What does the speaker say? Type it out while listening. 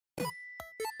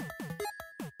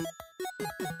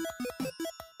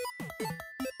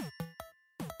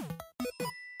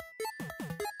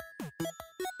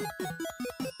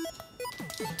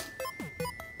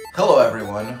Hello,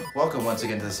 everyone. Welcome once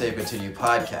again to the Save Continue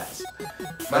podcast.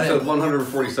 Episode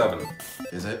 147.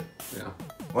 Is it? Yeah.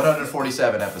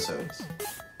 147 episodes.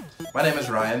 My name is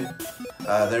Ryan.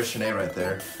 There's Shanae right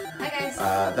there. Hi, guys.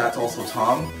 That's also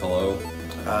Tom. Hello.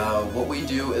 What we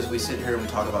do is we sit here and we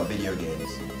talk about video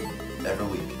games every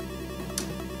week.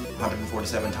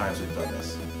 147 times we've done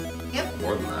this. Yep.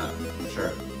 More than that.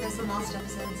 Sure. There's some lost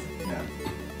episodes.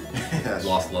 Yeah.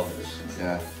 Lost levels.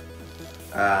 Yeah.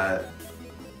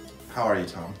 How are you,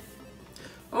 Tom?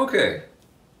 Okay.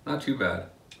 Not too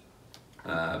bad.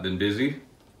 I've been busy.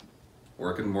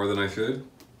 Working more than I should.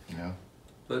 Yeah.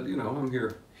 But, you know, I'm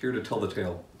here to tell the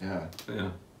tale. Yeah.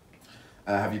 Yeah.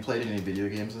 Have you played any video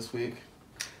games this week?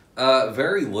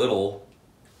 Very little.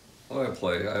 What did I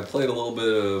play? I played a little bit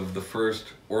of the first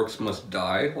Orcs Must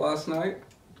Die last night.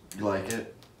 You like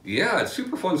it? Yeah, it's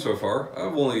super fun so far.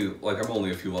 I'm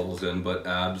only a few levels in, but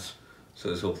Abs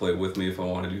says he'll play with me if I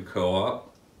want to do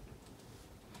co-op.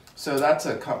 So that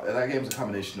game's a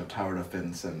combination of tower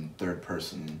defense and third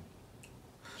person.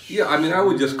 Yeah, I mean, I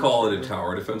would just call it a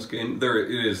tower defense game.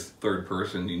 It is third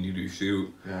person, and you do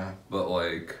shoot. Yeah. But,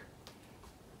 like,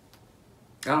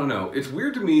 I don't know. It's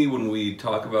weird to me when we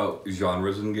talk about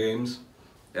genres in games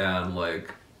and,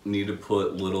 like, need to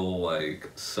put little,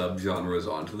 like, sub-genres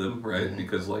onto them, right? Mm-hmm.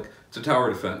 Because, like, it's a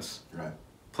tower defense. Right.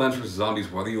 Plants vs.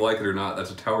 Zombies, whether you like it or not, that's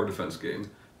a tower defense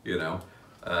game, you know?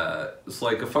 It's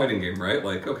like a fighting game, right?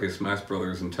 Like, okay, Smash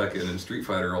Brothers and Tekken and Street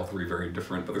Fighter are all three very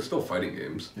different, but they're still fighting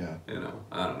games. Yeah. You know,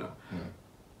 I don't know.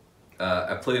 Yeah.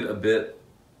 I played a bit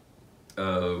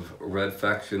of Red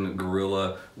Faction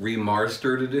Guerrilla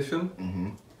Remastered Edition.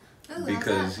 Mm-hmm. Ooh,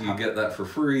 Because you get that for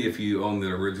free if you own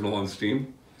the original on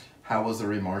Steam. How was the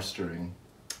remastering?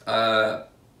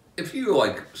 If you,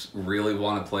 like, really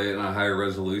want to play it in a higher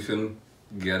resolution,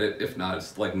 get it. If not,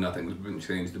 it's like nothing's been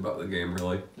changed about the game,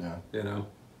 really. Yeah. You know?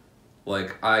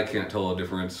 Like, I can't tell a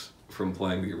difference from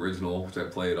playing the original, which I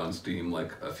played on Steam,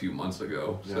 like, a few months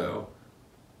ago. Yeah. So,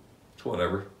 it's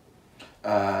whatever.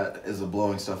 Is the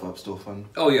blowing stuff up still fun?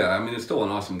 Oh, yeah. I mean, it's still an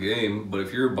awesome game, but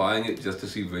if you're buying it just to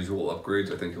see visual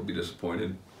upgrades, I think you'll be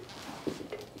disappointed.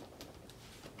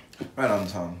 Right on,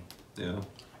 Tom. Yeah.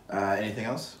 Anything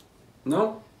else?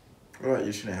 No? What about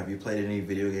you, Shanae? Have you played any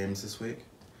video games this week?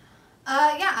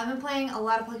 Yeah, I've been playing a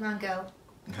lot of Pokemon Go.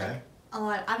 Okay. A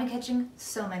lot. I've been catching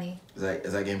so many. Is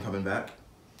that game coming back?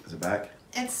 Is it back?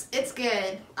 It's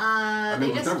good. I mean, They it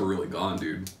was just never really gone,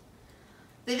 dude.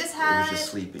 they just It had was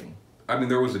just sleeping. I mean,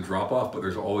 there was a drop-off, but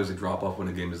there's always a drop-off when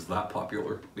a game is that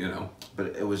popular, you know?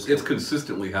 But it was. It's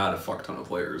consistently had a fuck ton of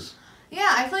players. Yeah,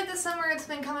 I feel like this summer it's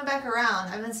been coming back around.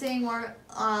 I've been seeing more.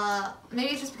 Maybe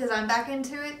it's just because I'm back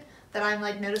into it that I'm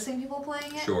like noticing people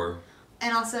playing it. Sure.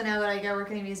 And also now that I go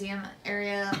work in a museum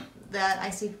area, that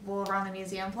I see people around the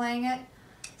museum playing it.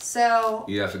 So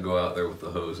You have to go out there with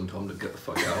the hose and tell them to get the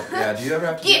fuck out. Yeah. Do you ever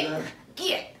have to do that?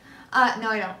 Get. No,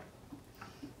 I don't.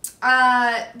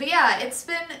 But yeah, it's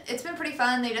been pretty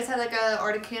fun. They just had like a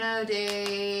Articuno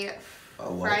Day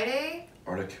A what? Friday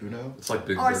Articuno? It's like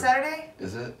Big or Bird. Saturday.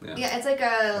 Is it? Yeah. Yeah, it's like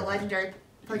a legendary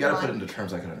Pokemon. You gotta put it into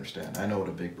terms I can understand. I know what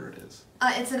a big bird is.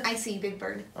 It's an icy big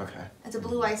bird. Okay. It's a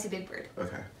blue icy big bird.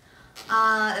 Okay.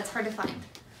 It's hard to find.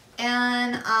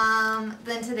 And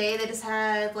then today they just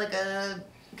had like a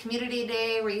community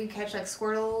day where you can catch like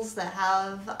Squirtles that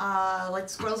have like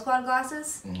Squirtle Squad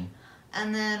glasses. Mm-hmm.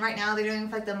 And then right now they're doing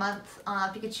for like the month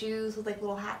Pikachus with like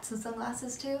little hats and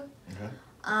sunglasses too. Okay.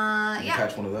 Did you Yeah.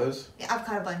 catch one of those? Yeah, I've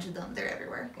caught a bunch of them. They're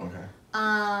everywhere. Okay.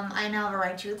 I now have a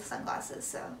Raichu with sunglasses,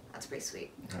 so that's pretty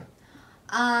sweet. Okay.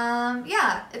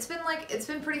 Yeah, it's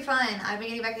been pretty fun. I've been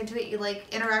getting back into it. You like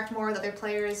interact more with other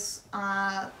players,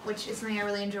 which is something I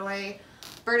really enjoy.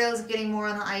 Birdo's getting more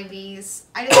on the IVs.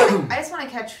 I just want to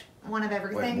catch one of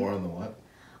everything. Wait, more on the what?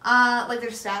 Like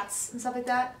their stats and stuff like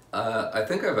that. I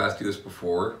think I've asked you this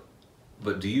before,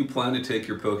 but do you plan to take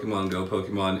your Pokemon Go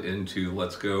Pokemon into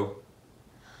Let's Go?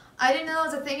 I didn't know it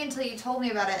was a thing until you told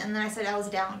me about it, and then I said I was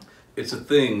down. It's a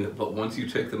thing, but once you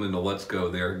take them into Let's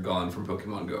Go, they're gone from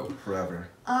Pokemon Go. Forever.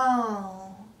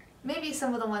 Oh, maybe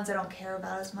some of the ones I don't care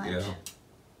about as much. Yeah.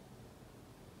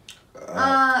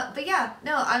 But yeah,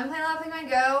 no, I'm playing a lot of Pokemon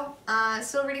Go,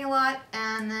 still reading a lot,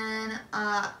 and then,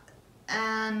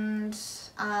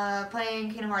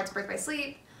 playing Kingdom Hearts Birth by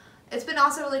Sleep. It's been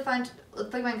also really fun to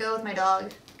play Pokemon Go with my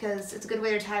dog, because it's a good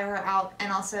way to tire her out,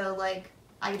 and also, like,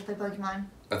 I get to play Pokemon.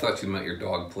 I thought you meant your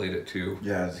dog played it too.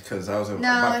 Yeah, because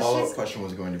my follow-up question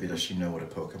was going to be, does she know what a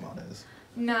Pokemon is?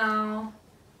 No.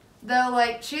 Though,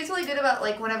 like, she's really good about,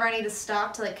 like, whenever I need to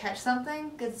stop to, like, catch something,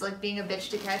 because, like, being a bitch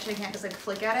to catch, I can't just, like,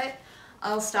 flick at it.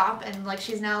 I'll stop, and, like,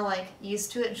 she's now, like,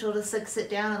 used to it, and she'll just, like, sit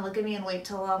down and look at me and wait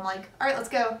till I'm like, alright, let's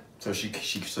go. So she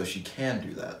can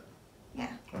do that. Yeah.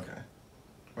 Okay.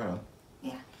 Well.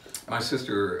 Yeah. My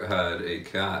sister had a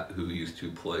cat who used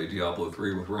to play Diablo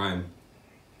 3 with Ryan.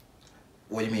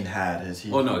 What do you mean had? Is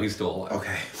he? Oh no, he's still alive.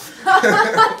 Okay.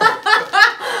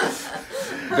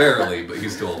 Barely, but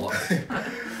he's still alive.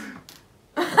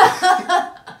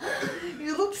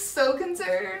 You look so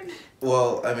concerned.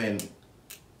 Well, I mean,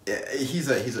 he's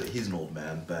an old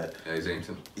man, but Yeah, he's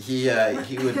ancient. he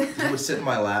would sit in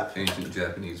my lap, Ancient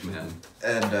Japanese man.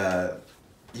 and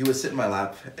he would sit in my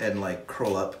lap and like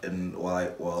curl up, and while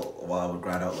I would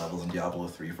grind out levels in Diablo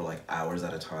 3 for like hours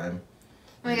at a time.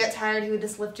 When you got tired, he would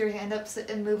just lift your hand up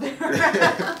and move it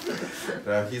around.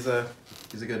 No, he's a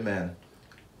good man.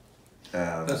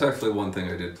 That's actually one thing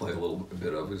I did play a little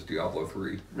bit of is Diablo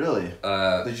 3. Really?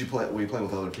 Uh, Did you play? Were you playing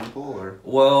with other people or?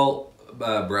 well,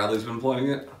 Bradley's been playing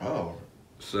it, Oh.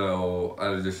 so I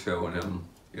was just showing him,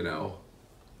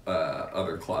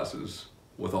 other classes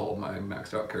with all of my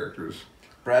maxed out characters.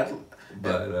 Bradley.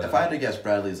 But, if I had to guess,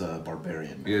 Bradley's a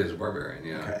barbarian. He is a barbarian,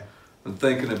 yeah. Okay. I'm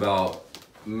thinking about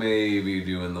maybe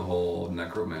doing the whole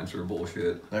necromancer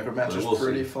bullshit. Necromancer's We'll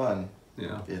pretty see. fun.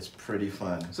 Yeah. It's pretty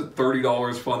fun. Is it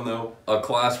 $30 fun though? A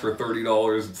class for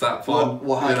 $30, it's that fun.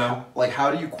 Well, you know? how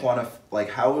do you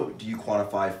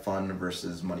quantify fun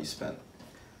versus money spent?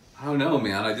 I don't know,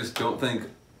 man. I just don't think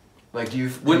Like, do you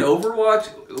when Overwatch,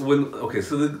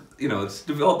 it's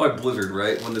developed by Blizzard,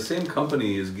 right? When the same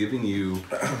company is giving you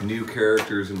new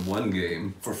characters in one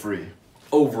game for free?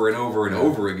 over and over and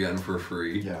over again for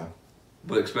free, Yeah.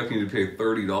 but expecting you to pay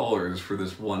 $30 for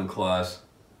this one class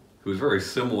who's very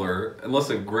similar, unless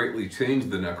they've greatly changed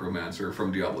the Necromancer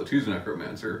from Diablo 2's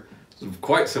Necromancer, it's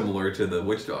quite similar to the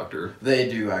Witch Doctor. They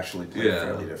do actually play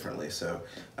fairly differently. So,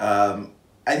 I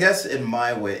guess in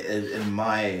my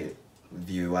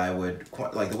view, I would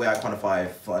the way I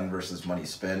quantify fun versus money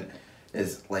spent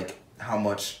is like how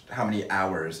many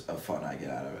hours of fun I get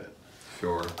out of it.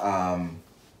 Sure.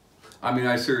 I mean,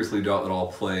 I seriously doubt that I'll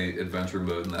play adventure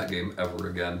mode in that game ever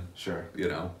again. Sure.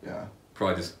 Yeah.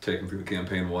 Probably just take them through the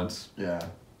campaign once. Yeah.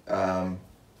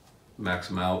 Max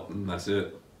them out, and that's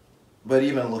it. But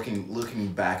even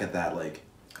looking back at that, like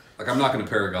I'm not going to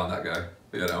Paragon that guy,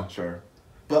 Sure.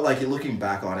 But like looking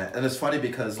back on it, and it's funny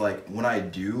because like when I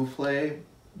do play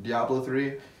Diablo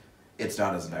 3, it's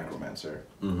not as a necromancer.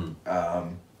 Mm-hmm.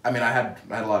 I mean, I had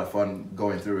a lot of fun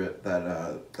going through it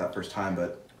that first time,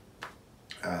 but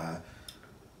I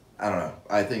don't know.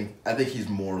 I think he's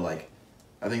more like,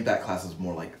 I think that class is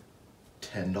more like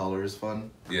 $10 fun.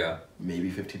 Yeah.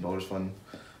 Maybe $15 fun.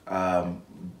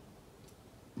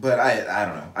 But I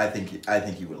don't know. I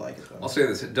think you would like it though. I'll say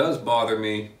this: it does bother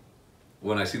me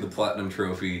when I see the platinum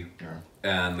trophy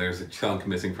and there's a chunk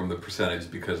missing from the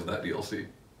percentage because of that DLC.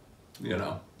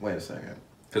 Wait a second.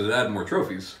 Because it added more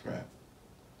trophies. Right.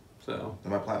 So. Is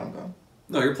my platinum gone?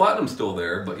 No, your platinum's still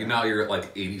there, but now you're at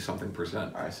like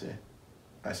 80-something%. I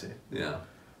see. Yeah.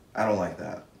 I don't like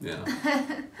that. Yeah.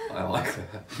 I like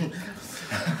that.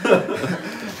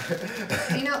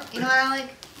 You know what I like?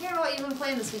 Hearing what you've been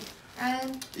playing this week,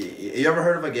 Ryan. You ever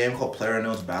heard of a game called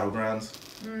PlayerUnknown's Battlegrounds?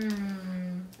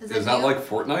 Is that like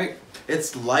Fortnite?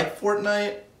 It's like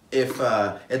Fortnite. If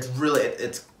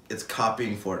it's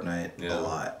copying Fortnite a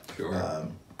lot. Sure.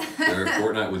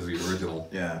 Fortnite was the original.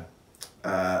 Yeah.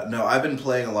 No, I've been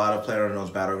playing a lot of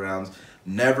PlayerUnknown's Battlegrounds.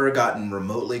 Never gotten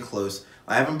remotely close.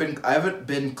 I haven't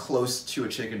been close to a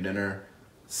chicken dinner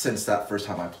since that first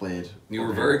time I played. You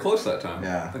were very close that time.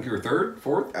 Yeah. I think you were third,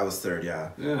 fourth? I was third, yeah.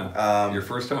 Yeah. Your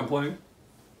first time playing?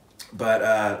 But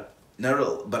I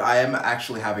am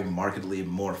actually having markedly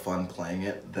more fun playing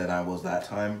it than I was that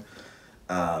time.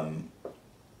 I'm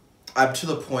to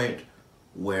the point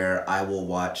where I will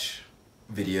watch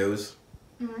videos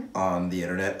on the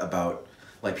internet about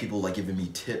like people like giving me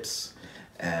tips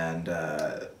and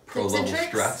pro level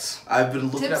strats. I've been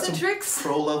looking Tips at and some tricks?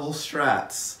 pro level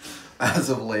strats as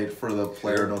of late for the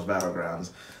PlayerUnknown's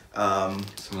Battlegrounds.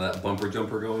 Some of that bumper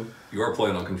jumper going. You are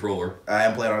playing on controller. I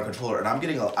am playing on a controller, and I'm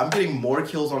getting more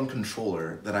kills on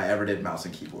controller than I ever did mouse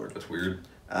and keyboard. That's weird.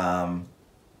 I've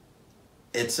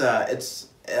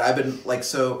been like,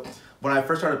 so when I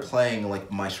first started playing,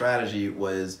 like my strategy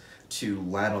was to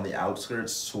land on the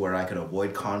outskirts to where I could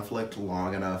avoid conflict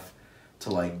long enough to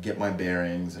like get my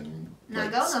bearings and Now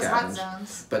like, go in those hot scavenge.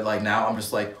 zones. But like now I'm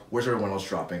just like, where's everyone else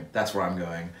dropping? That's where I'm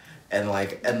going. And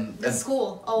like The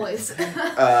school, always.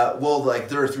 well, like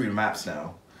there are 3 maps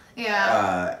now.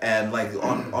 Yeah. And like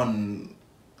on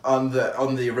on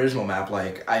the original map,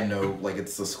 like I know like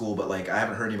it's the school, but like I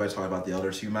haven't heard anybody talk about the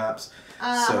other two maps.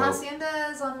 Hacienda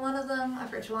is on one of them. I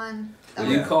forget which one.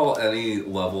 When you call any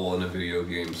level in a video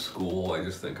game school, I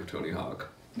just think of Tony Hawk.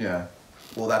 Yeah.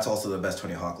 Well, that's also the best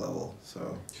Tony Hawk level,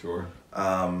 so. Sure.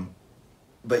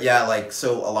 But yeah, like,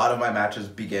 so a lot of my matches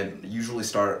usually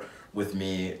start with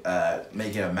me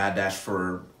making a mad dash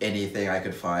for anything I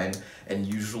could find, and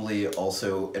usually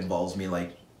also involves me,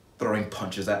 like, throwing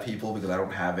punches at people because I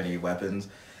don't have any weapons.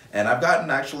 And I've gotten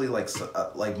actually,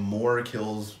 like more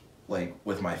kills, like,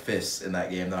 with my fists in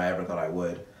that game than I ever thought I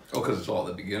would. Oh, because it's all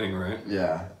at the beginning, right?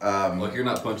 Yeah. Like, you're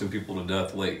not punching people to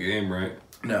death late game, right?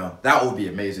 No, that would be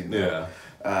amazing, though.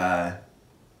 Yeah.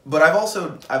 But I've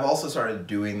also started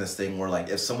doing this thing where, like,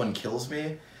 if someone kills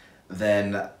me,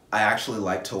 then I actually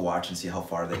like to watch and see how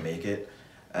far they make it,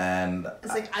 and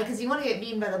it's like because you want to get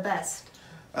beaten by the best.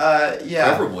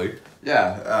 Yeah. Preferably.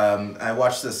 Yeah. I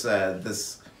watched this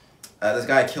this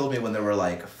guy killed me when there were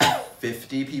like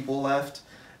 50 people left,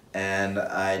 and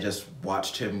I just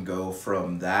watched him go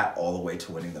from that all the way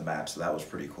to winning the match. So that was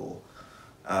pretty cool.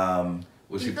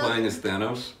 Was he playing as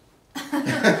Thanos?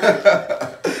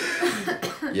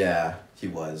 Yeah, he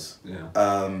was. Yeah.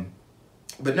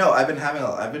 But no, I've been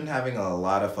having a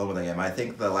lot of fun with that game. I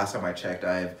think the last time I checked,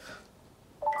 I've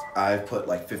put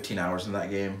like 15 hours in that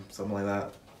game, something like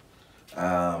that.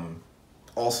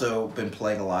 Also been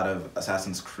playing a lot of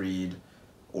Assassin's Creed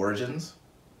Origins,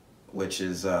 which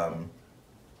is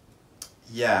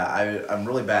yeah, I'm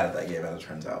really bad at that game as it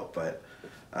turns out, but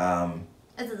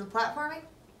Is it the platforming?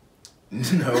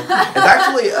 no, it's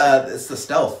actually it's the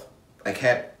stealth. I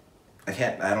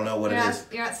don't know what it is.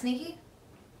 You're not sneaky?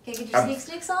 Can't get your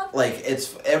sneaks on? Like,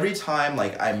 it's every time,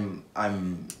 like, I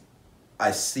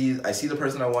see the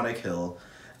person I want to kill,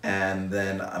 and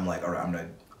then I'm like, all right,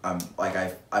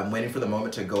 I'm waiting for the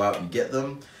moment to go out and get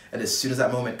them, and as soon as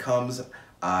that moment comes,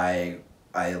 I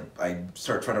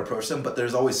start trying to approach them, but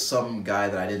there's always some guy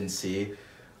that I didn't see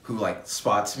who, like,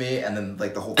 spots me, and then,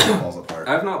 like, the whole thing falls apart.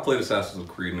 I've not played Assassin's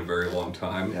Creed in a very long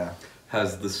time. Yeah.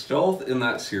 Has the stealth in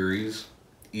that series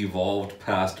evolved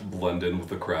past blend in with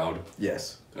the crowd?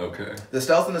 Yes. Okay. The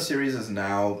stealth in the series is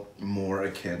now more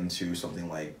akin to something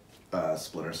like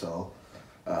Splinter Cell.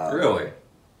 Really?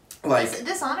 Like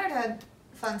Dishonored had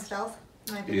fun stealth,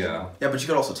 in my opinion. Yeah. Yeah, but you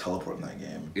could also teleport in that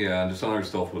game. Yeah, and Dishonored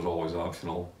stealth was always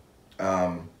optional.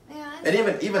 Yeah, And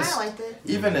even I liked it.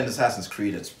 Even in Assassin's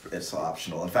Creed, it's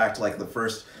optional. In fact, like the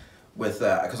first with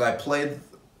because I played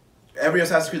every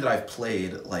Assassin's Creed that I've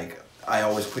played, like I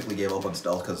always quickly gave up on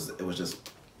stealth because it was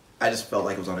I just felt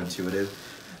like it was unintuitive.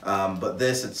 But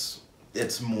this,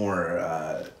 it's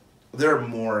more there are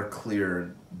more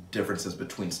clear differences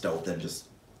between stealth and just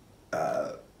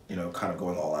you know, kind of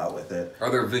going all out with it.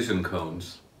 Are there vision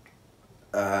cones?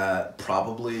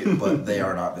 Probably, but they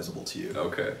are not visible to you.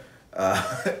 Okay.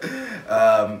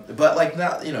 But like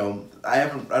now, you know, I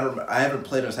haven't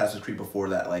played an Assassin's Creed before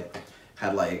that like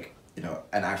had like, you know,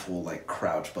 an actual like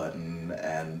crouch button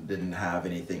and didn't have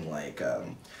anything like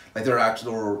there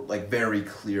were like very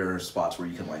clear spots where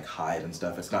you can like hide and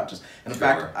stuff. It's not just, and in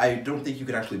fact, I don't think you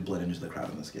can actually blend into the crowd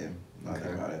in this game. Not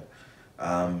thinking about it.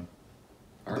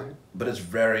 All right. But it's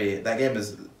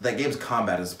that game's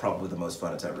combat is probably the most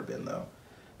fun it's ever been though,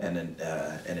 and in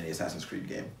any Assassin's Creed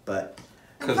game. But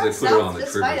because they put it on the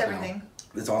despite triggers everything. now.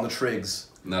 it's on the trigs.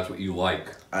 And that's what you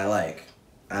like. I like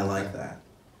that.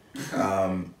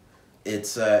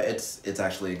 It's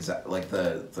actually like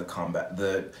the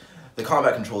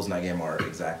combat controls in that game are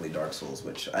exactly Dark Souls,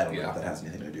 which I don't know if that has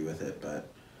anything to do with it,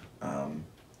 but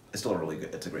it's still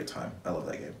it's a great time. I love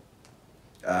that game.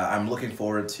 I'm looking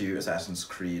forward to Assassin's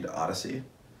Creed Odyssey.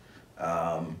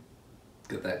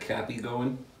 Get that Cappy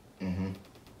going. Mm-hmm.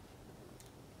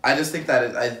 I just think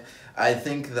that I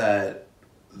think that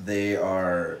they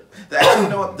are. Actually, you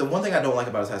know what? The one thing I don't like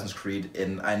about Assassin's Creed,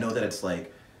 and I know that it's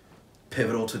like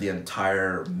pivotal to the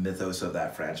entire mythos of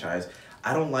that franchise.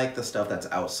 I don't like the stuff that's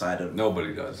outside of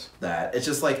Nobody does. that. It's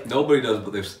just like Nobody does,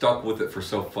 but they've stuck with it for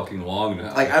so fucking long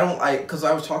now. like because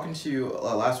I was talking to you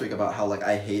last week about how like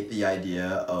I hate the idea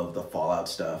of the Fallout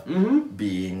stuff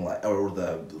being like, or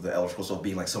the Elder Scrolls stuff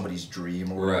being like somebody's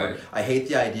dream or whatever. Right. I hate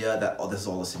the idea that this is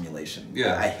all a simulation.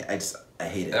 Yeah. I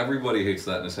hate it. Everybody hates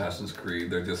that in Assassin's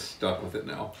Creed. They're just stuck with it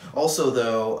now. Also,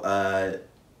 though,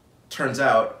 turns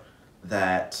out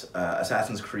that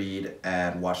Assassin's Creed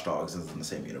and Watch Dogs is in the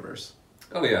same universe.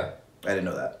 Oh yeah. I didn't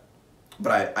know that.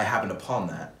 But I happened upon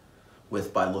that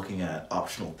by looking at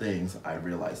optional things, I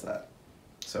realized that.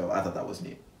 So I thought that was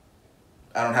neat.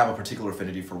 I don't have a particular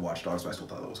affinity for Watch Dogs, but I still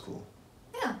thought that was cool.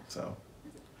 Yeah. So,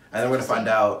 and then we're going to find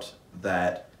out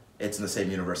that it's in the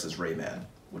same universe as Rayman,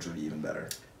 which would be even better.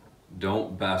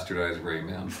 Don't bastardize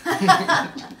Rayman.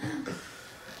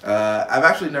 I've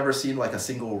actually never seen like a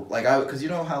single because you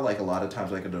know how like a lot of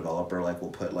times like a developer like will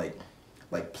put like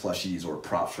plushies or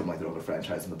props from like their other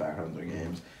franchise in the background of their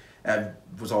games. And I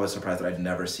was always surprised that I'd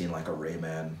never seen like a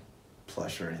Rayman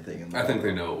plush or anything. I think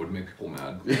they know it would make people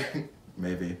mad.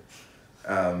 Maybe.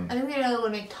 I think they know it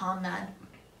would make Tom mad.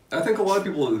 I think a lot of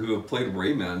people who have played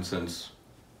Rayman since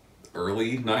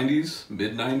early 90s,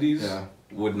 mid 90s, Yeah.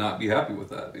 would not be happy with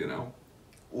that, you know?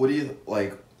 What do you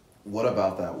like? What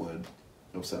about that would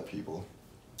upset people?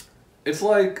 It's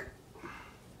like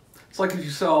if you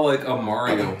saw like a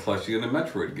Mario plushie in a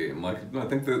Metroid game. Like, I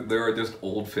think that there are just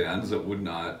old fans that would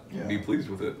not be pleased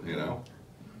with it, you know?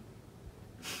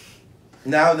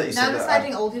 Now that you Now said I'm that,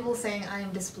 imagining old people saying I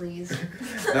am displeased.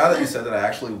 now that you said that,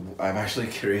 I'm actually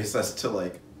curious as to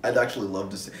like. I'd actually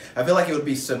love to see. I feel like it would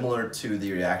be similar to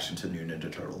the reaction to New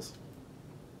Ninja Turtles.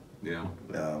 Yeah.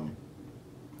 I don't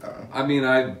know. I mean,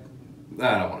 I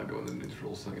don't want to go into the Ninja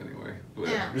Turtles thing anyway. But,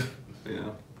 Yeah. Yeah.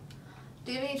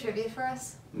 Do you have any trivia for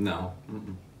us? No.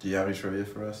 Mm-mm. Do you have any trivia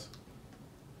for us?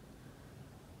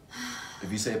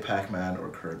 If you say Pac-Man or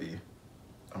Kirby,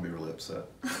 I'll be really upset.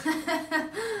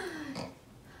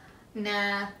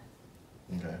 Nah.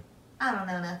 Okay. I don't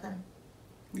know nothing.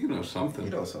 You know something.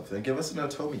 You know something. Give us an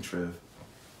Otomi triv.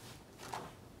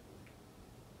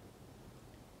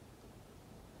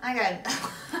 I got it.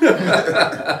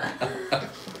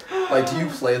 Like, do you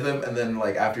play them and then,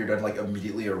 like, after you're done, like,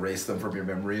 immediately erase them from your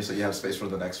memory so you have space for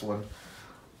the next one?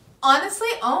 Honestly,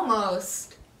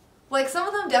 almost. Like, some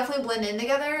of them definitely blend in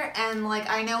together, and, like,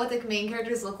 I know what the main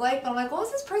characters look like, but I'm like, what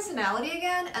was his personality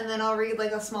again? And then I'll read,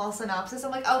 like, a small synopsis.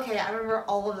 I'm like, okay, I remember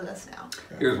all of this now.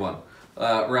 Here's one.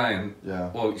 Ryan. Yeah.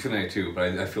 Well, Shanae too,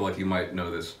 but I feel like you might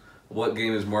know this. What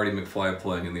game is Marty McFly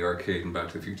playing in the arcade in Back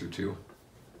to the Future 2?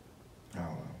 I don't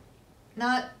know.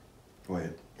 Not... Wait.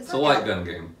 It's a light gun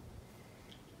game.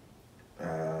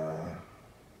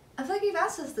 I feel like you've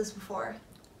asked us this before.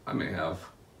 I may have.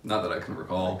 Not that I can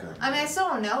recall. Light gun I mean, I game. still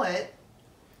don't know it.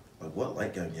 Like, what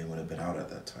light gun game would have been out at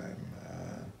that time?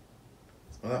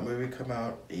 When that movie come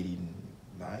out? 89?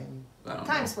 I don't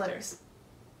Time know. Splitters.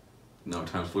 No,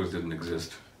 Time Splitters didn't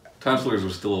exist. Time Splitters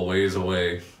was still a ways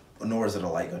away. Nor is it a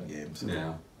light gun game. So.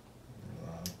 Yeah.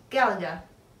 Galaga.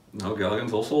 No,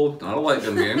 Galagan's also not a light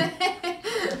gun game.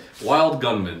 Wild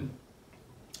Gunman.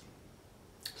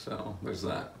 So, there's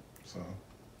that. So.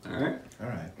 Alright?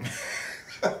 Alright.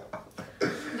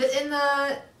 But in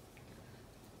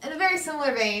a very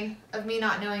similar vein of me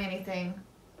not knowing anything,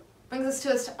 brings us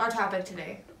to our topic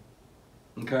today,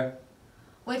 Okay.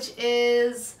 which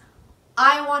is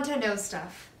I want to know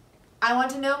stuff. I want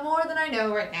to know more than I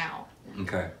know right now.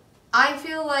 Okay. I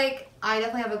feel like I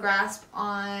definitely have a grasp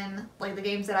on like the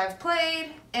games that I've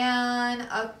played and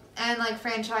like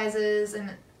franchises,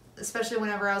 and especially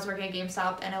whenever I was working at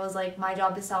GameStop and it was like my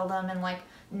job to sell them and like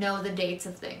know the dates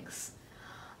of things.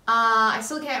 I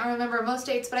still can't remember most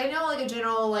dates, but I know like a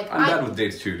general like I'm bad with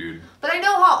dates too, dude. But I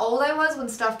know how old I was when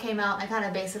stuff came out, and I kind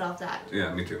of base it off that.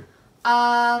 Yeah, me too.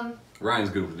 Ryan's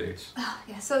good with dates.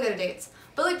 Yeah, so good at dates.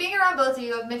 But like being around both of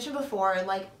you, I've mentioned before,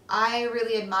 like I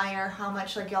really admire how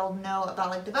much like y'all know about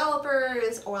like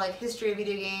developers or like history of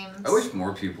video games. I wish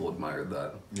more people admired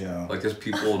that. Yeah. Like just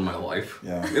people in my life.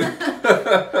 Yeah. Yeah,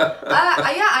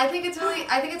 I think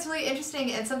it's really interesting.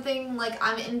 It's something like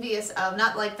I'm envious of.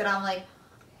 Not like that I'm like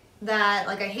that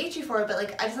like I hate you for it, but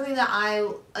like it's something that I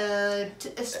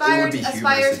aspire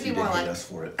to be more like. Us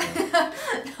for it.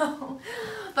 No,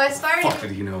 but I aspire. Fuck,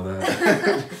 did he know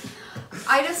that?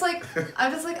 I'm just like, I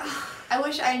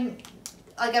wish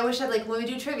I like when we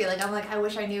do trivia, like I'm like I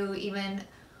wish I knew even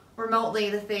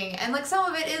remotely the thing, and like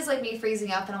some of it is like me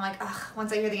freezing up, and I'm like, ugh,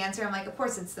 once I hear the answer, I'm like, of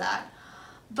course it's that.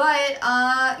 But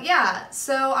yeah,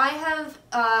 so I have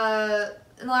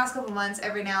in the last couple of months,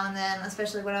 every now and then,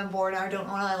 especially when I'm bored or I don't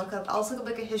know what I look up, I'll also look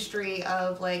up like a history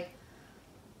of like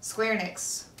Square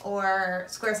Enix or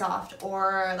Squaresoft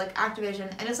or like Activision,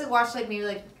 and just like watch like maybe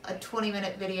like a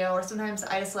 20-minute video, or sometimes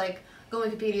I just like go on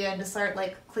Wikipedia and just start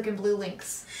like clicking blue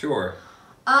links. Sure.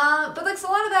 But like so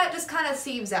a lot of that just kind of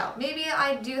sieves out. Maybe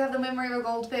I do have the memory of a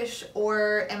goldfish,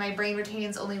 and my brain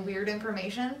retains only weird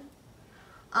information.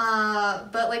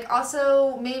 But like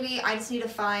also maybe I just need to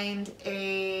find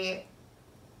either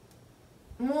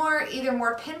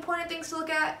more pinpointed things to look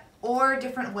at, or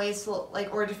different ways to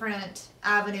like, or different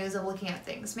avenues of looking at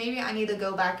things. Maybe I need to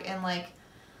go back and like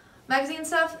magazine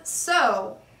stuff.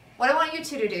 So what I want you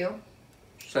two to do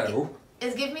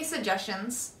is give me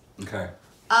suggestions Okay.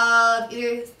 of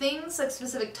either things like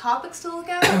specific topics to look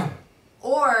at,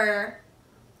 or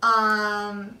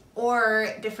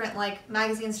or different like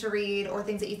magazines to read, or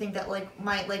things that you think that like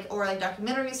might like, or like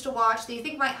documentaries to watch that you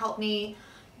think might help me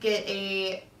get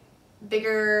a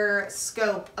bigger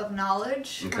scope of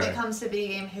knowledge when it comes to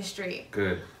video game history.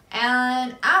 Good.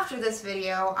 And after this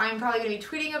video, I'm probably going to be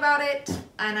tweeting about it,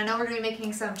 and I know we're going to be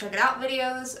making some check it out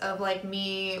videos of like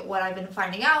me, what I've been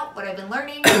finding out, what I've been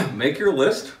learning. Make your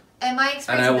list. And my experience.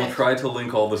 And I will try to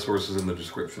link all the sources in the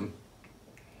description.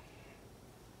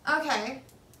 Okay.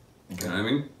 You know what I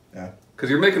mean? Yeah. Because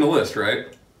you're making a list, right?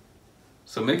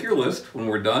 So make your list. When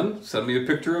we're done, send me a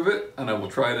picture of it, and I will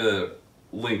try to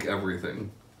link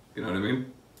everything. You know what I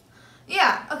mean?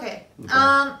 Yeah, okay.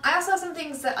 I also have some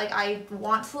things that like I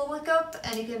want to look up,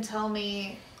 and you can tell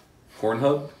me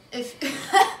Pornhub? if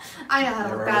I know how to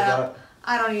Never look heard that of up.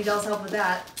 I don't need y'all's help with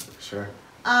that. Sure.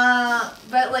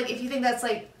 But like if you think that's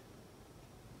like,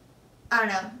 I don't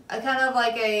know, a kind of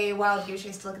like a wild goose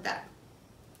chase to look at that.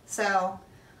 So,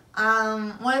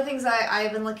 one of the things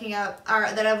I've been looking up, or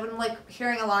that I've been like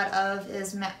hearing a lot of,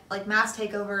 is like mass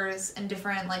takeovers in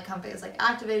different like companies, like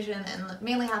Activision, and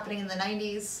mainly happening in the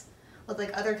 90s with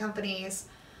like other companies.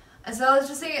 And so I was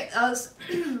just saying,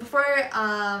 before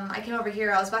I came over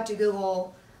here, I was about to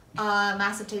Google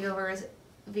massive takeovers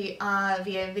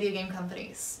via video game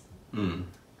companies. But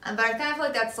I kind of feel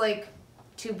like that's like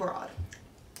too broad.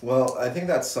 Well, I think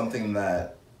that's something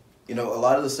that, you know, a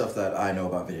lot of the stuff that I know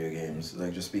about video games,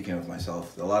 like just speaking of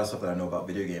myself, a lot of stuff that I know about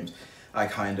video games, I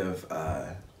kind of,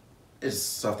 is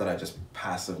stuff that I just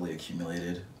passively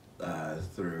accumulated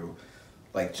through,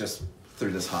 like, just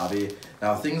through this hobby.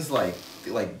 Now, things like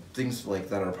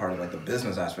that are part of like the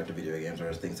business aspect of video games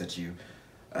are things that you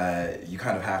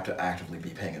kind of have to actively be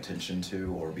paying attention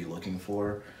to or be looking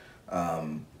for.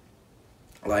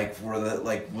 Like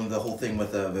when the whole thing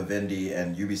with Vivendi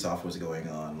and Ubisoft was going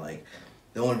on, like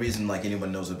the only reason like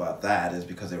anyone knows about that is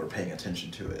because they were paying attention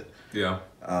to it. Yeah.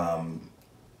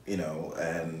 You know,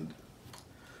 and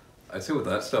I'd say with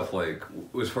that stuff, like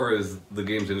as far as the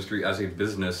games industry as a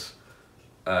business,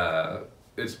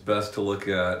 it's best to look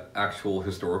at actual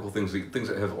historical things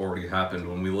that have already happened.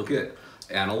 When we look at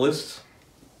analysts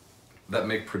that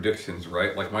make predictions,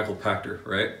 right? Like Michael Pachter,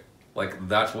 right? Like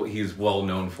that's what he's well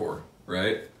known for,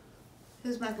 right?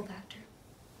 Who's Michael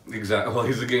Pachter? Exactly. Well,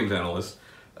 he's a games analyst.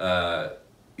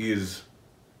 Is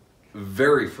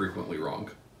very frequently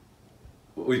wrong.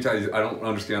 Which I don't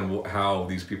understand how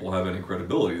these people have any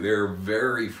credibility. They're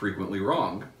very frequently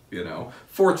wrong. You know,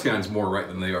 4chan's more right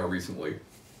than they are recently.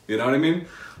 You know what I mean?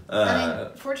 I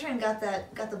mean, 4chan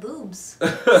got the boobs,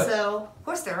 so of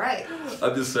course they're right.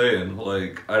 I'm just saying,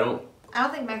 like, I don't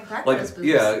think Michael Pachter like. has boobs.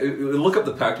 Yeah, look up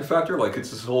the Pachter factor. Like,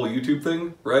 it's this whole YouTube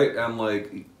thing, right? And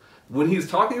like, when he's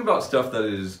talking about stuff that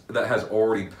has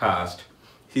already passed,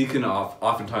 he can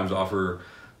oftentimes offer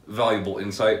valuable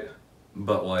insight.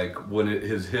 But like when it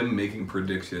is him making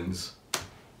predictions,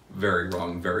 very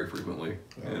wrong, very frequently.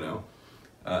 Yeah. You know,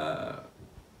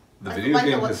 the video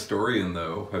game historian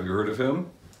though. Have you heard of him?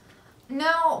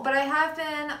 No, but I have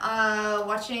been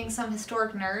watching some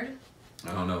Historic Nerd.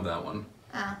 I don't know that one.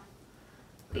 Ah.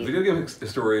 The Video Game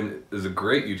Historian is a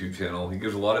great YouTube channel. He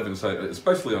gives a lot of insight,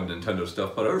 especially on Nintendo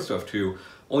stuff, but other stuff too.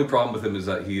 Only problem with him is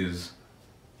that he is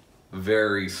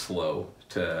very slow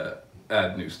to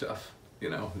add new stuff. You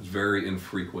know, it's very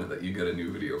infrequent that you get a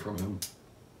new video from him,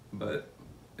 but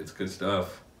it's good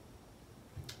stuff.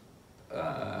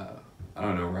 I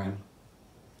don't know, Ryan.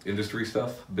 Industry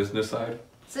stuff, business side.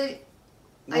 So,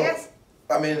 well, I guess.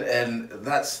 I mean, and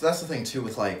that's the thing too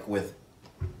with like with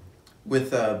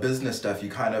business stuff. You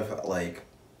kind of like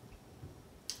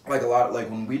a lot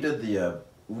like when we did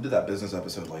that business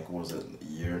episode, like what was it, a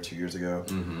year or 2 years ago?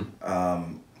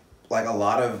 Mm-hmm. Like a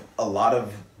lot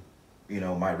of you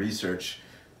know, my research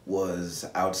was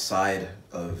outside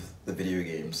of the video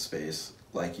game space,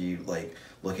 like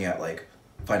looking at like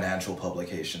financial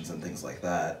publications and things like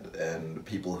that, and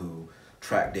people who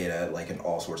track data like in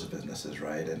all sorts of businesses,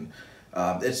 right? And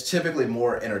it's typically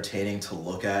more entertaining to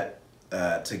look at,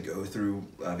 to go through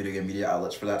video game media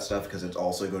outlets for that stuff, because it's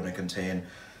also going to contain,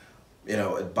 you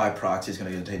know, by proxy, it's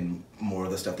going to contain more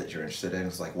of the stuff that you're interested in.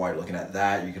 It's like while you're looking at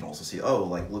that, you can also see, oh,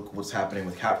 like look what's happening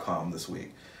with Capcom this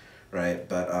week. Right,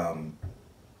 but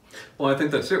well, I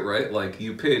think that's it, right? Like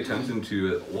you pay attention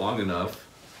to it long enough,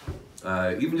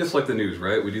 even just like the news,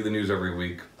 right? We do the news every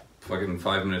week, fucking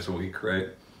 5 minutes a week, right?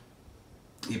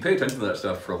 You pay attention to that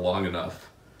stuff for long enough,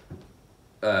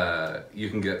 you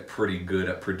can get pretty good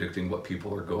at predicting what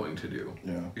people are going to do.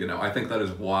 Yeah. You know, I think that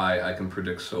is why I can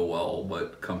predict so well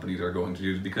what companies are going to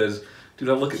do, because, dude,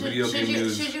 I look at video game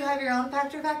news. Should you have your own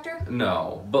Pachter factor?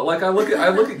 No, but like I look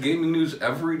at gaming news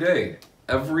every day.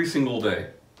 Every single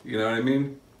day. You know what I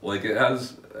mean? Like it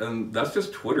has, and that's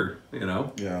just Twitter, you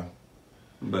know. Yeah.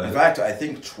 But In fact, I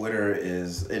think Twitter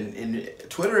is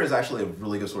Twitter is actually a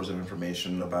really good source of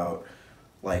information about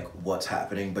like what's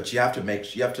happening, but you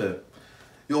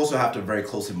also have to very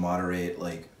closely moderate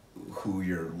like who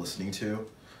you're listening to.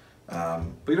 but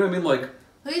you know what I mean, like.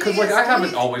 Who do you Because think like is- I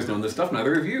haven't always known this stuff,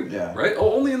 neither have you. Yeah. Right?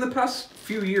 Oh, only in the past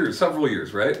few years, several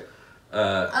years, right?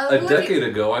 A who would decade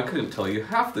ago, I couldn't tell you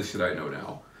half the shit I know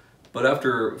now. But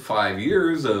after 5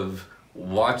 years of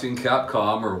watching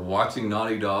Capcom or watching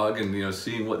Naughty Dog and you know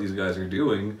seeing what these guys are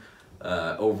doing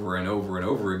over and over and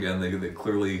over again, they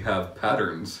clearly have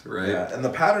patterns, right? Yeah, and the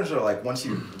patterns are like once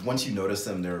you notice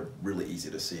them, they're really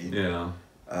easy to see. Yeah.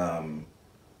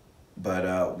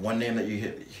 But one name that you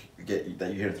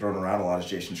hear thrown around a lot is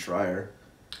Jason Schreier.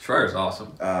 Schreier's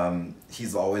awesome.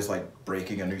 He's always like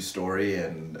breaking a new story,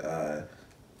 and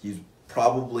he's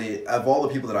probably, of all the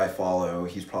people that I follow,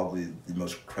 he's probably the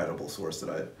most credible source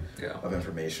of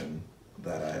information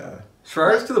that I.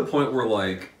 Schreier's to the point where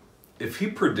like, if he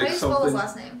How do predicts you spell something, his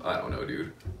last name? I don't know,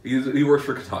 dude. He works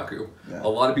for Kotaku. Yeah. A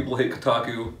lot of people hate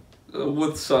Kotaku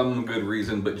with some good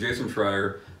reason, but Jason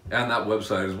Schreier and that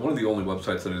website is one of the only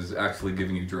websites that is actually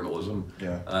giving you journalism.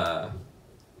 Yeah.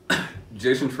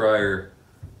 Jason Schreier,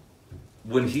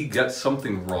 when he gets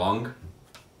something wrong,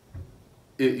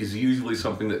 it is usually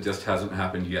something that just hasn't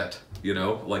happened yet. You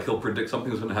know, like he'll predict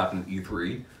something's going to happen at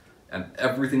E3, and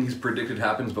everything he's predicted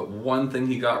happens, but one thing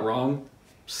he got wrong,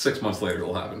 6 months later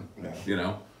it'll happen. Yeah. You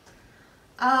know.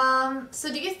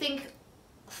 So do you think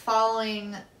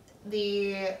following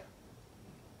the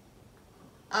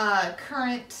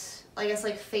current, I guess,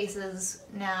 like faces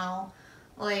now,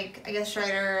 like I guess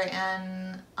Schreider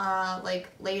and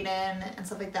like Layden and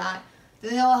stuff like that, do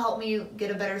they all help me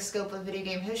get a better scope of video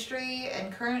game history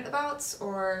and current abouts,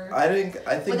 or I think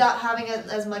without having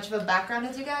as much of a background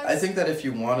as you guys? I think that if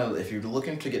you're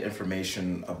looking to get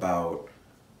information about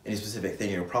any specific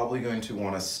thing, you're probably going to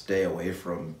want to stay away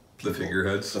from The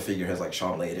figureheads. The figureheads like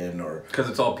Sean Layden or... Because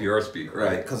it's all PR speak, right?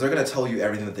 Right, because they're going to tell you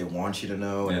everything that they want you to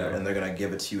know, and, Yeah. and they're going to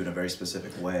give it to you in a very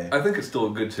specific way. I think it's still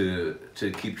good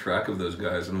to keep track of those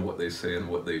guys and what they say and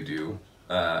what they do.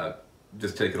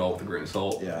 Just take it all with a grain of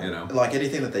salt, Yeah. you know? Like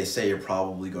anything that they say, you're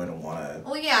probably going to want to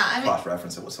Well, yeah, I mean,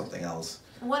 cross-reference it with something else.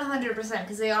 100%,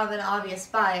 because they have an obvious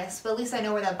bias, but at least I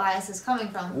know where that bias is coming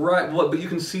from. Right, well, but you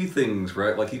can see things,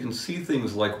 right? Like, you can see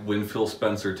things like when Phil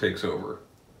Spencer takes over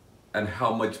and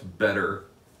how much better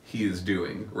he is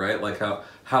doing, right? Like,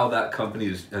 how that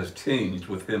company has changed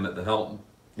with him at the helm,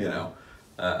 you know?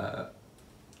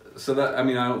 So that, I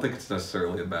mean, I don't think it's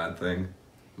necessarily a bad thing,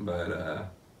 but,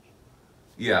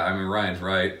 yeah, I mean, Ryan's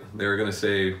right. They're going to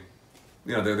say...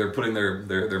 You know, they're putting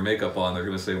their makeup on. They're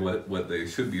going to say what they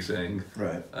should be saying.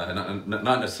 Right.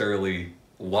 Not necessarily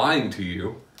lying to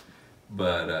you,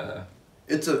 but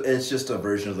It's just a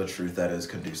version of the truth that is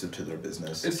conducive to their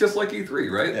business. it's just like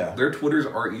E3, right? Yeah. Their Twitters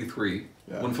are E3.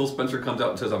 Yeah. When Phil Spencer comes out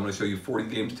and says, "I'm going to show you 40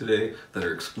 games today that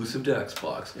are exclusive to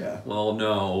Xbox." Yeah. Well,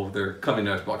 no, they're coming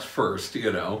to Xbox first.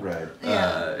 You know. Right.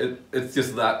 Yeah. It's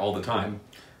just that all the time.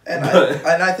 And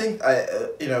I think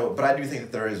but I do think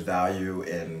that there is value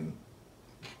in.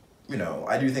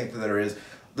 I do think that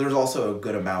there's also a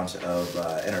good amount of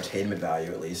entertainment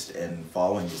value, at least, in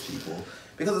following these people,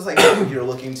 because it's like whenever you're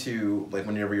looking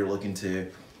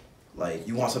to, like,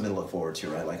 you want something to look forward to,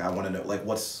 right? Like, I want to know, like,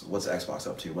 what's Xbox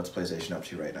up to, what's PlayStation up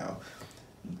to right now.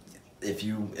 If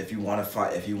you want to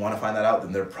find that out,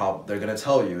 then they're gonna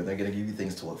tell you, and they're gonna give you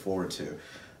things to look forward to.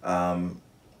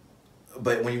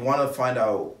 But when you want to find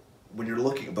out, when you're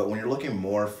looking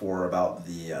more for about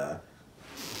the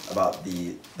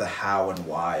how and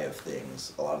why of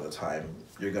things, a lot of the time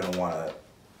you're gonna want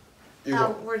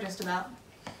to. We're just about.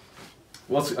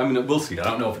 Well, I mean, we'll see. I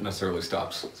don't know if it necessarily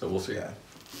stops, so we'll see. Yeah.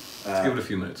 Let's give it a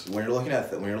few minutes. When you're looking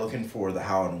for the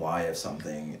how and why of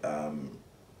something,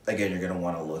 again, you're gonna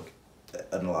want to look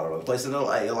in a lot of other places. And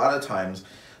a lot of times,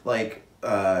 like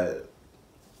one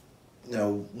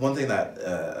thing that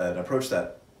an approach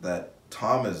that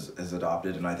Tom has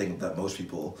adopted, and I think that most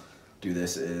people do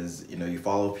this, is you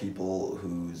follow people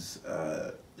whose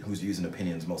views and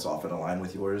opinions most often align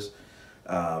with yours.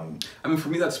 I mean, for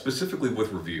me, that's specifically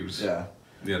with reviews. Yeah.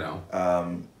 You know.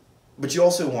 But you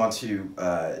also want to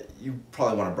you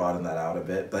probably want to broaden that out a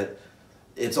bit, but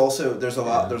it's also there's a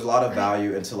lot of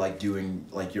value into like doing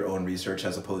like your own research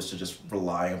as opposed to just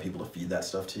relying on people to feed that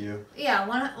stuff to you. Yeah,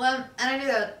 and I do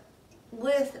that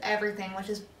with everything, which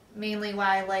is mainly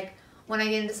why, like, when I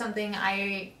get into something,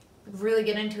 I really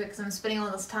get into it because I'm spending all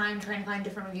this time trying to find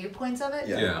different viewpoints of it.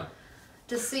 Yeah.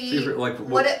 To see what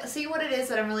it is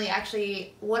that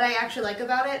what I actually like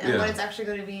about it, and what it's actually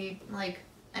going to be like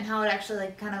and how it actually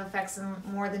like kind of affects them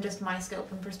more than just my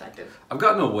scope and perspective. I've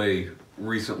gotten away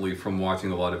recently from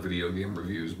watching a lot of video game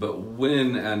reviews, but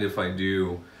when and if I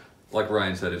do, like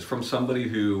Ryan said, it's from somebody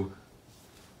who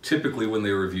typically when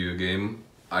they review a game,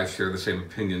 I share the same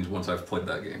opinions once I've played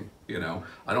that game. You know,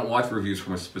 I don't watch reviews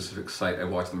from a specific site. I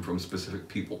watch them from specific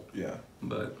people. Yeah.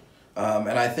 But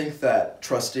and I think that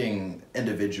trusting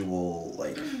individual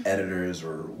like editors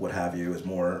or what have you is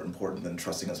more important than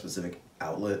trusting a specific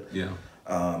outlet. yeah,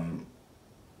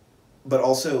 But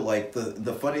also like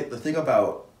the thing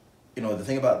about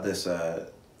this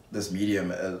this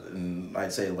medium, and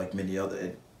I'd say like many other,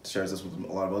 it shares this with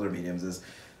a lot of other mediums, is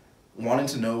wanting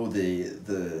to know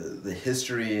the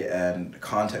history and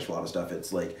context for a lot of stuff.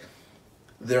 It's like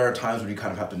there are times when you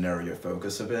kind of have to narrow your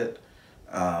focus a bit.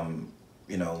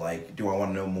 You know, like, do I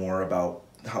want to know more about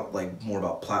more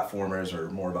about platformers or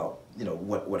more about, you know,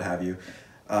 what have you.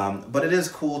 But it is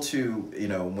cool to, you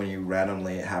know, when you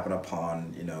randomly happen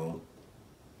upon, you know,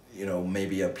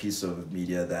 maybe a piece of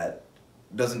media that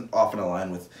doesn't often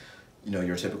align with, you know,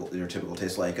 your typical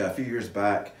taste. Like a few years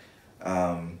back,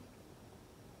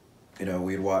 you know,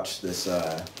 we'd watched this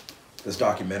this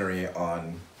documentary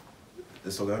on.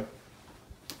 This still going?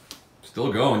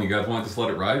 still going. You guys want to just let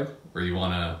it ride, or you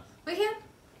want to? We can.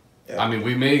 Yeah. I mean,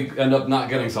 we may end up not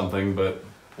getting something, but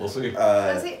we'll see. We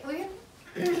can.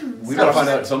 We gotta find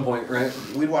out at some point, right?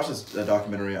 We'd watched this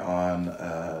documentary on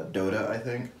Dota, I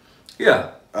think.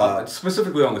 Yeah,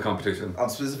 specifically on the competition.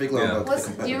 Specifically Yeah. on the Do you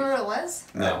competitive. remember what it was?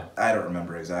 No. I don't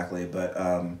remember exactly, but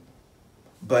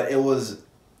it was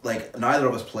like neither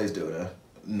of us plays Dota,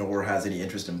 nor has any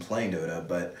interest in playing Dota,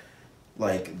 but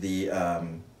like the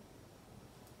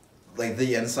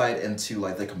insight into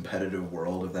like the competitive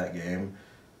world of that game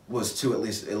was at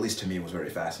least to me was very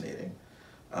fascinating.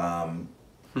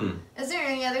 Is there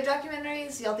any other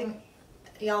documentaries y'all think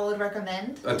y'all would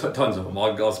recommend? Tons of them.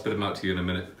 I'll spit them out to you in a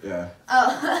minute. Yeah.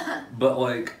 Oh. But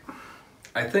like,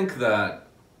 I think that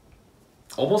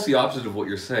almost the opposite of what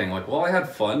you're saying. Like, while I had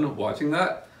fun watching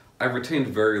that, I retained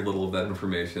very little of that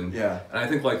information. Yeah. And I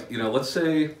think, like, you know, let's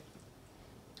say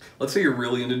you're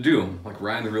really into Doom. Like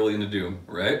Ryan's really into Doom,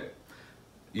 right?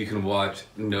 You can watch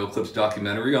NoClip's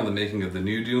documentary on the making of the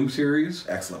new Doom series.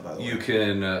 Excellent, by the way. You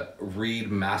can read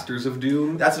Masters of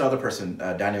Doom. That's another person,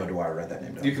 Daniel Dwyer, write that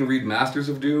name down. You can read Masters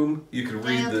of Doom. You can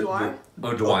read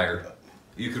Daniel Dwyer.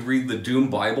 You could read the Doom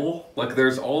Bible. Like,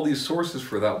 there's all these sources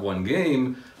for that one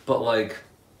game, but like,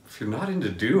 if you're not into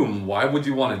Doom, why would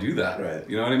you want to do that? Right.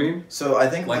 You know what I mean? So I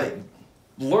think like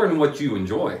learn what you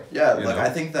enjoy. yeah, you like know? I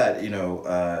think that, you know,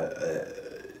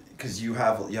 because you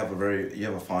have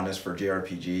a fondness for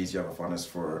JRPGs, you have a fondness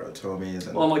for Otomis,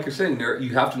 and Well, and like you're saying,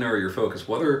 you have to narrow your focus.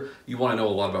 Whether you want to know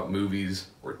a lot about movies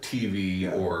or TV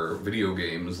Yeah. or video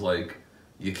games, like,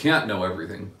 you can't know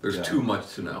everything. There's Yeah. too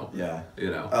much to know. yeah. You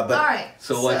know. But Alright.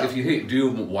 So, like, if you hate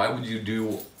Doom, why would you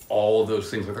do all of those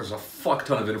things? Like, there's a fuck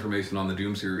ton of information on the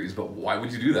Doom series, but why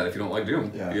would you do that if you don't like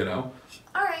Doom? Yeah. You know?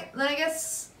 Alright, then I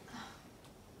guess.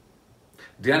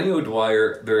 Danny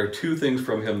O'Dwyer, there are two things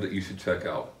from him that you should check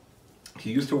out.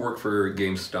 He used to work for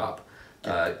GameStop.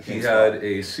 He had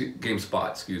a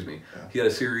GameSpot, excuse me. Yeah. He had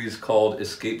a series called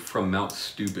Escape from Mount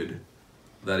Stupid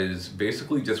that is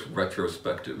basically just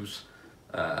retrospectives.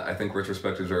 I think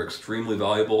retrospectives are extremely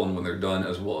valuable, and when they're done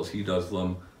as well as he does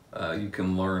them, you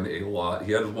can learn a lot.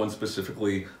 He had one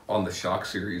specifically on the Shock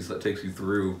series that takes you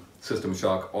through System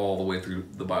Shock all the way through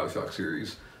the BioShock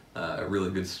series. Really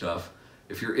good stuff.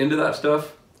 If you're into that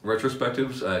stuff,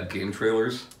 retrospectives, Game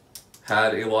Trailers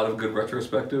had a lot of good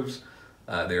retrospectives.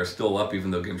 They are still up, even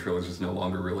though Game Trailers is no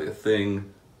longer really a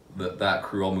thing. That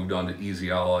crew all moved on to Easy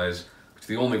Allies, which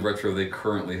the only retro they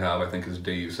currently have, I think, is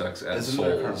Deus Ex and isn't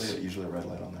there Souls. currently usually a red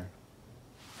light on there?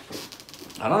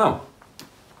 I don't know.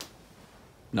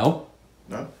 No?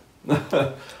 No?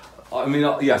 I mean,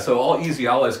 yeah, so all Easy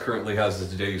Allies currently has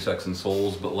is Deus Ex and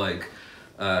Souls, but like,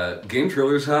 Game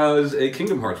Trailers has a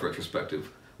Kingdom Hearts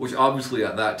retrospective, which obviously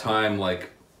at that time,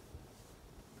 like,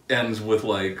 ends with,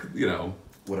 like, you know,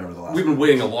 Whatever the last we've been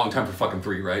waiting a long time for fucking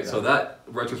 3, right? So that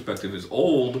retrospective is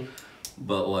old,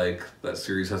 but like, that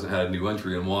series hasn't had a new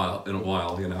entry in a while,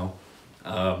 you know?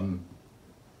 And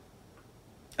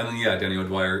then, yeah, Danny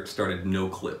O'Dwyer started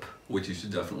NoClip, which you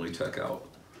should definitely check out.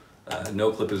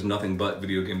 NoClip is nothing but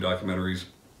video game documentaries.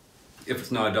 If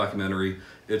it's not a documentary,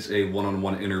 it's a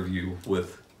one-on-one interview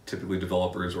with typically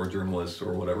developers or journalists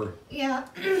or whatever. Yeah,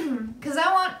 because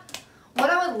what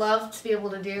I would love to be able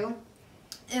to do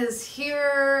is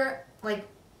hear, like,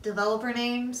 developer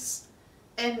names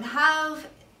and have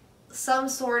some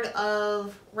sort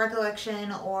of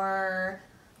recollection or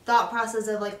thought process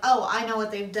of like, oh, I know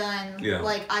what they've done. Yeah.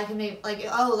 Like I can make like,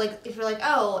 oh, like if you're like,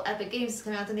 oh, Epic Games is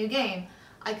coming out with a new game,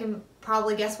 I can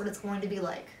probably guess what it's going to be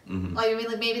like. Mm-hmm. Like I mean,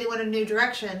 like maybe they went a new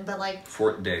direction, but like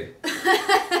Fort Day.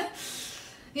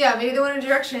 yeah, maybe they went in a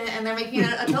direction and they're making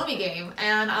a Tomy game,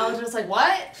 and I was just like,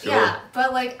 what? Sure. Yeah,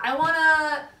 but like I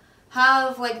wanna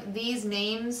have like these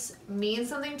names mean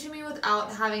something to me without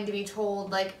having to be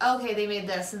told like, okay, they made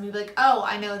this, and be like, oh,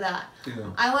 I know that.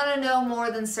 Yeah. I want to know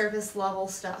more than surface level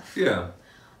stuff. Yeah.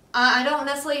 I don't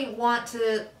necessarily want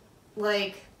to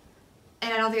like,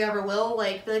 and I don't think I ever will,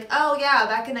 like, be like, oh yeah,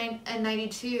 back in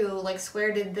 92, like,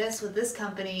 Square did this with this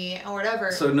company, or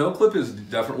whatever. So NoClip is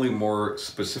definitely more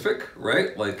specific,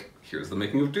 right? Like, here's the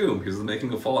making of Doom, here's the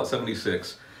making of Fallout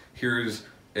 76, here's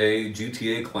a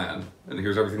GTA clan, and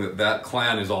here's everything that that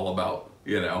clan is all about,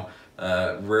 you know?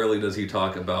 Rarely does he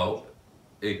talk about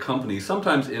a company.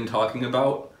 Sometimes in talking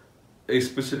about a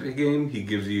specific game, he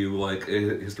gives you, like,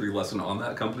 a history lesson on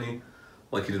that company.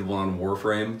 Like he did one on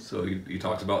Warframe, so he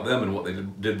talks about them and what they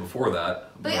did before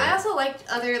that. But I also liked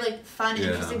other like fun, Yeah.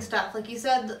 interesting stuff. Like you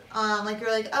said, like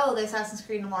you're like, oh, the Assassin's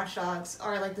Creed and Watch Dogs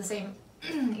are like the same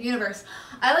universe.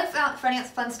 I like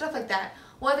fun stuff like that.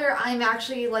 Whether I'm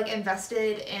actually like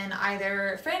invested in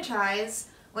either franchise,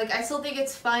 like I still think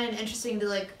it's fun and interesting to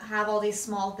like have all these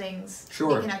small things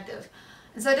Sure. be connective.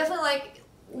 And so I definitely like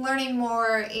learning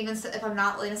more, even if I'm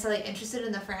not necessarily interested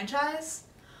in the franchise.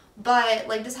 But,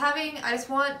 like, I just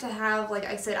want to have, like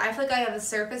I said, I feel like I have a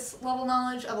surface level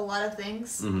knowledge of a lot of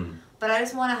things. Mm-hmm. But I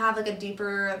just want to have, like, a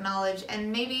deeper knowledge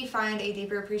and maybe find a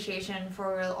deeper appreciation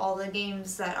for all the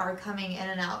games that are coming in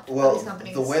and out of these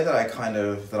companies. The way that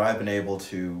I've been able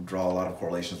to draw a lot of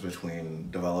correlations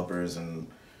between developers and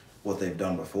what they've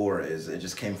done before is it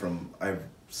just came from, I've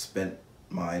spent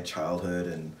my childhood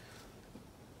and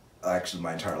actually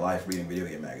my entire life reading video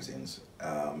game magazines.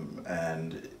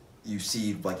 And you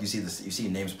see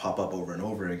names pop up over and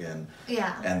over again.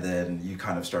 Yeah. And then you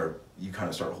kind of start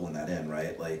holding that in,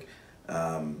 right? Like,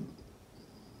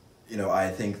 you know,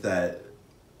 I think that,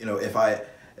 you know, if I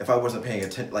wasn't paying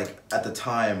attention, like at the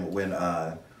time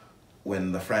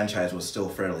when the franchise was still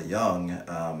fairly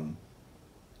young,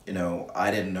 you know,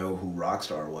 I didn't know who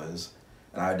Rockstar was,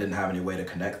 and I didn't have any way to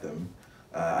connect them.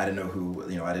 I didn't know who,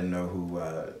 you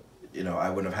know, you know, I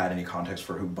wouldn't have had any context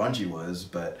for who Bungie was,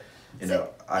 but you know,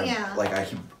 I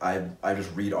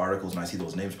just read articles and I see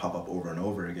those names pop up over and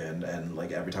over again, and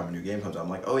like every time a new game comes out, I'm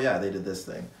like, oh yeah, they did this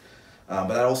thing. But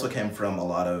that also came from a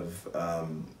lot of,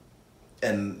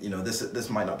 and you know, this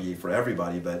might not be for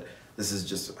everybody, but this is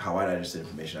just how I digest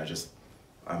information.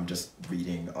 I'm just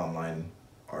reading online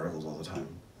articles all the time,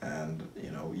 and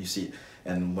you know, you see,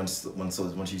 and once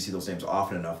you see those names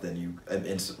often enough, then it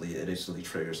instantly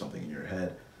triggers something in your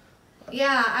head.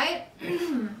 Yeah,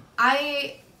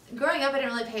 I growing up, I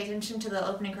didn't really pay attention to the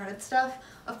opening credits stuff.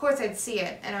 Of course, I'd see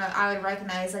it, and I would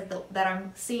recognize like that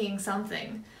I'm seeing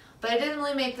something, but I didn't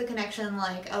really make the connection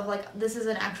of this is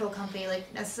an actual company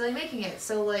like necessarily making it.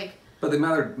 So like. But they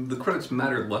matter. The credits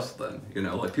mattered less then. You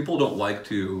know, like people don't like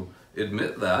to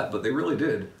admit that, but they really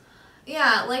did.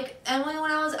 Yeah, like, and when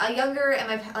I was younger, and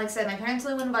like I said, my parents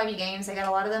only wouldn't buy me games. I got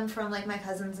a lot of them from like my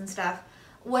cousins and stuff.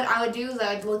 What I would do is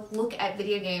I would look at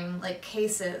video game like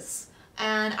cases,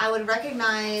 and I would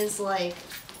recognize like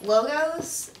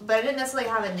logos, but I didn't necessarily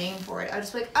have a name for it. I was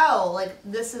just like, oh, like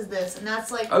this is this, and that's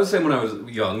like. I was saying when I was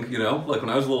young, you know, like when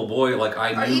I was a little boy, like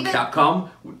I knew even, Capcom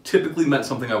typically meant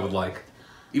something I would like,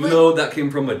 even though that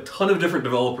came from a ton of different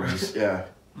developers. Yeah.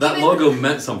 That logo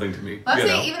meant something to me. I was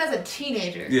saying even as a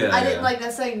teenager, I didn't like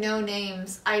necessarily know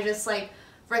names. I just like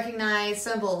recognize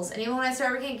symbols, and even when I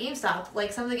started working at GameStop,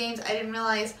 like some of the games I didn't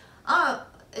realize. I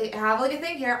have like a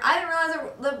thing here. I didn't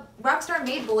realize the Rockstar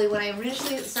made Bully when I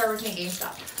initially started working at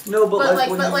GameStop. No, but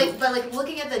like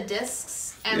looking at the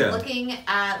discs and looking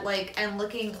at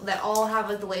looking that all have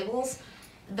like the labels.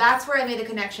 That's where I made the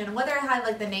connection. Whether I had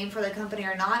like the name for the company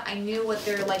or not, I knew what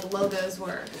their like logos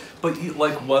were. But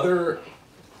like whether.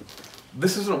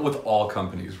 This isn't with all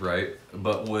companies, right?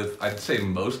 But with, I'd say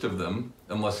most of them,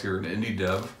 unless you're an indie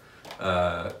dev,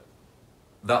 that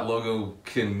logo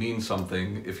can mean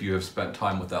something if you have spent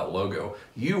time with that logo.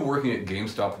 You working at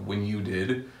GameStop when you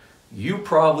did, you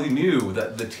probably knew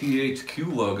that the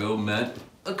THQ logo meant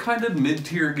a kind of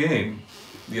mid-tier game,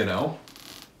 you know?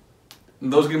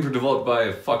 And those games were developed by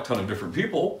a fuck ton of different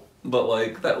people, but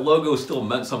like that logo still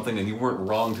meant something and you weren't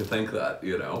wrong to think that,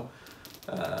 you know?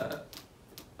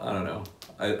 I don't know.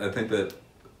 I think that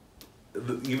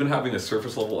even having a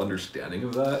surface level understanding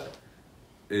of that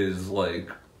is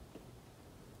like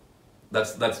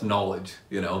that's knowledge,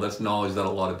 you know. That's knowledge that a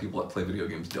lot of people that play video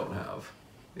games don't have,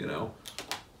 you know.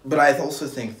 But I also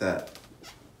think that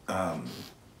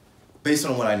based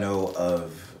on what I know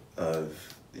of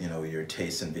your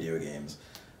tastes in video games,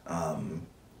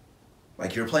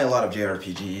 like you're playing a lot of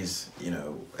JRPGs,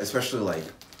 especially like,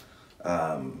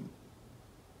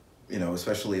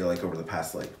 especially like over the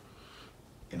past like,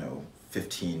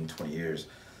 15, 20 years,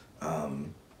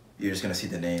 you're just gonna see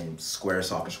the name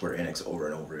Squaresoft or Square Enix over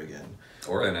and over again.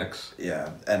 Or NX. Yeah,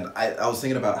 and I was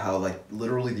thinking about how like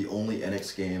literally the only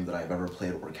NX game that I've ever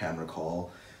played or can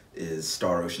recall is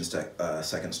Star Ocean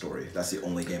Second Story. That's the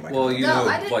only game I can Well, recall.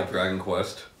 like Dragon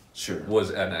Quest Sure.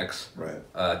 was NX.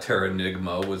 Right.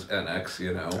 Terranigma was NX,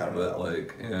 don't know. but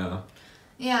like, yeah.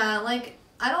 Yeah, like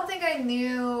I don't think I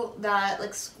knew that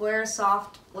like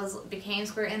Squaresoft became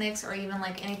Square Enix or even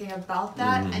like anything about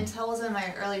that until I was in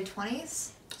my early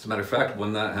 20s. As a matter of fact,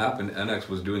 when that happened, NX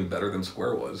was doing better than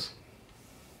Square was.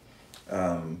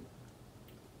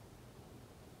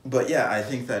 But yeah, I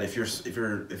think that if you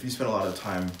spend a lot of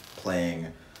time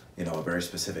playing, a very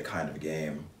specific kind of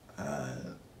game,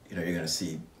 you're gonna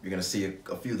see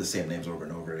a few of the same names over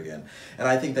and over again. And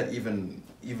I think that even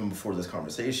before this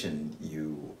conversation,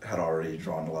 you had already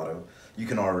drawn a lot of. I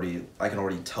can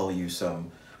already tell you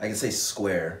some. I can say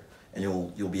Square, and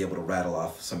you'll be able to rattle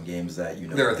off some games that you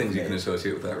know. There are things you can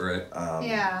associate with that, right?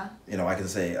 Yeah. I can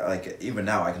say like even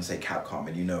now I can say Capcom,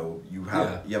 and you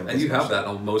have that.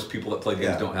 And most people that play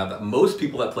games don't have that. Most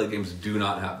people that play games do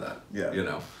not have that. Yeah.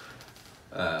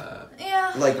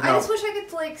 Yeah. Like I just wish I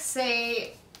could like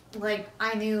say like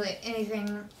I knew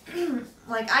anything.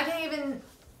 Like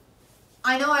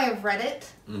I know I have read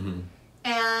it. Mm-hmm.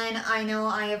 And I know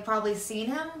I have probably seen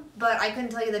him, but I couldn't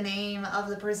tell you the name of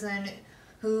the person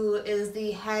who is the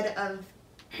head of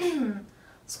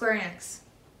Square Enix.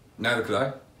 Neither could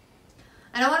I.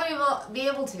 And I want to be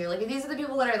able to. Like, these are the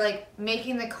people that are, like,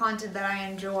 making the content that I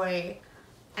enjoy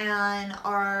and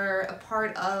are a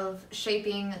part of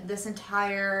shaping this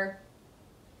entire,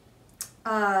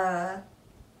 I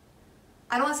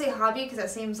don't want to say hobby because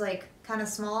that seems, like, kind of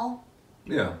small.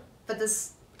 Yeah. But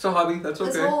it's a hobby. That's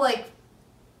okay. This whole, like,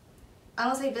 I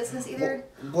don't want to say business either.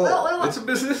 Well, it's a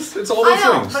business. It's all those things.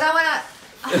 I know, but I want to...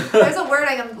 There's a word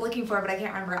I'm looking for, but I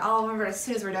can't remember. I'll remember as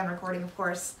soon as we're done recording, of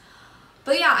course.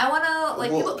 But yeah, I want to,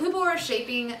 like, people are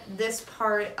shaping this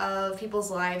part of people's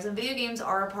lives, and video games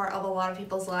are a part of a lot of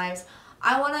people's lives.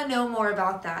 I want to know more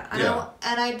about that.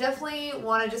 And I definitely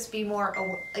want to just be more,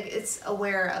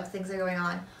 aware of things that are going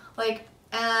on. Like,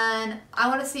 and I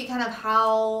want to see kind of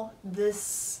how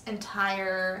this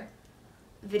entire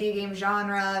video game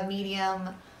genre, medium,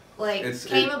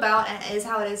 came about and is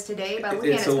how it is today by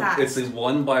looking at its past. It's a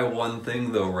one-by-one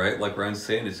thing, though, right? Like Ryan's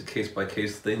saying, it's a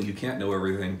case-by-case thing. You can't know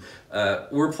everything.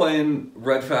 We're playing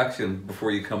Red Faction before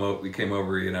we came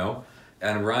over,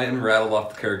 and Ryan rattled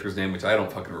off the character's name, which I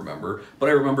don't fucking remember, but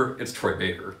I remember it's Troy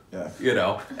Baker.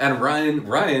 Yeah. And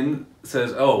Ryan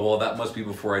says, "Oh, well, that must be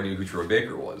before I knew who Troy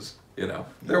Baker was."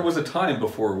 There was a time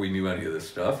before we knew any of this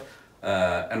stuff,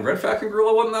 and Red Faction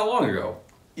Guerrilla wasn't that long ago.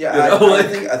 Yeah,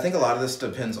 I think a lot of this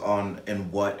depends on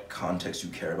in what context you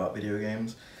care about video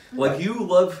games. Like you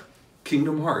love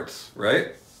Kingdom Hearts,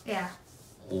 right? Yeah.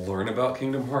 Learn about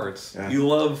Kingdom Hearts. Yeah. You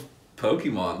love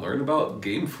Pokemon. Learn about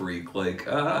Game Freak. Like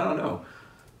I don't know,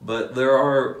 but there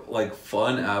are like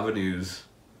fun avenues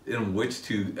in which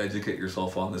to educate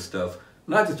yourself on this stuff.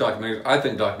 Not just documentaries. I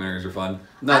think documentaries are fun.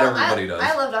 Not everybody does.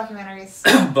 I love documentaries.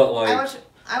 But like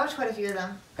I watch quite a few of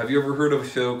them. Have you ever heard of a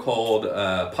show called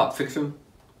Pop Fiction?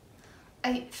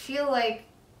 I feel like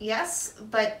yes,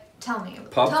 but tell me.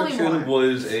 Pop Fiction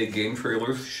was a Game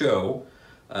Trailers show.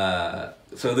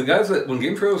 So the guys when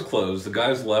Game Trailers closed, the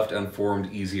guys left and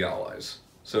formed Easy Allies.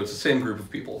 So it's the same group of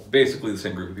people, basically the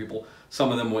same group of people.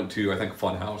 Some of them went to, I think,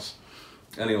 Funhouse.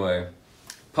 Anyway,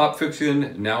 Pop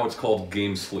Fiction, now it's called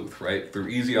Game Sleuth, right? Through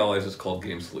Easy Allies, it's called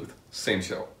Game Sleuth. Same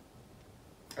show.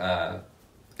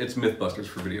 It's Mythbusters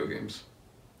for video games.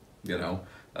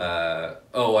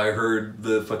 I heard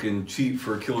the fucking cheat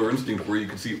for Killer Instinct where you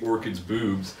can see Orchid's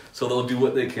boobs, so they'll do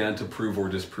what they can to prove or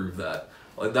disprove that.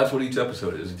 Like that's what each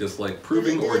episode is, just like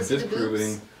proving or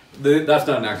disproving. That's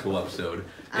not an actual episode.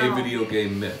 A video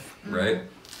game myth, right?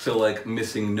 So like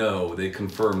Missing No, they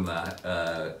confirm that.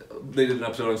 They did an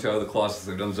episode on Shadow of the Colossus.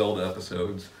 They've done Zelda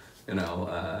episodes.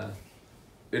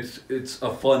 It's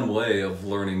a fun way of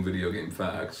learning video game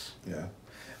facts. Yeah.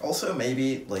 Also,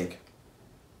 maybe like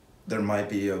there might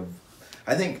be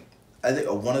I think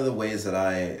one of the ways that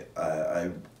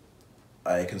I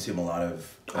consume a lot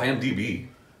of IMDb.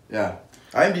 Yeah.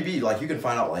 IMDb, like you can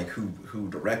find out like who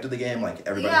directed the game, like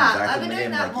everybody who's acted in the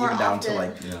game, like even down to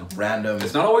like random.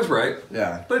 It's not always right.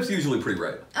 Yeah. But it's usually pretty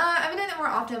right. I've been doing that more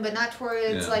often, but not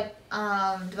towards like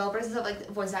developers and stuff, like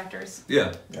voice actors.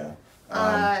 Yeah. Yeah.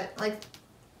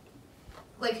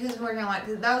 like who's been working on it?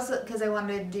 Cause that was because I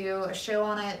wanted to do a show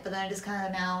on it, but then I just kind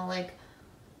of now like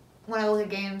when I look at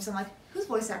games, I'm like, who's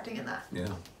voice acting in that? Yeah.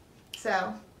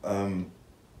 So.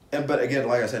 But again,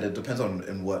 like I said, it depends on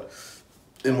in what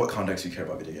context you care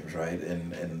about video games, right?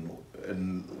 And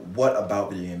what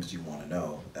about video games do you want to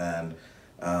know? And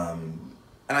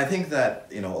I think that,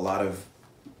 you know, a lot of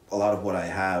what I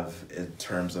have in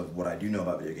terms of what I do know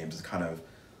about video games is kind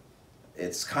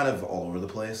of all over the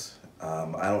place.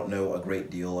 I don't know a great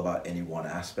deal about any one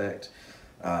aspect.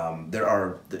 There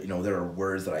are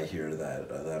words that I hear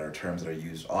that are terms that are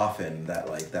used often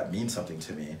that mean something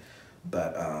to me,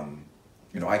 but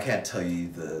you know, I can't tell you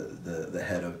the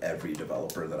head of every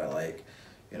developer that I like,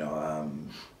 you know.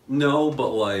 No, but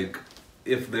like,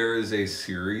 if there is a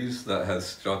series that has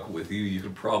stuck with you, you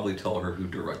could probably tell her who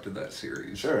directed that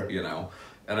series. Sure. You know,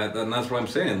 and that's what I'm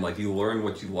saying. Like, you learn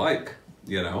what you like,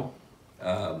 you know.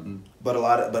 But a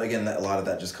lot of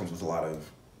that just comes with a lot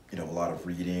of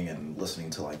reading and listening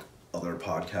to like other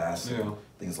podcasts and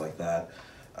things like that.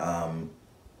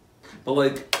 But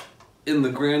like, in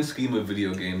the grand scheme of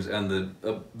video games and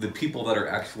the people that are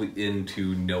actually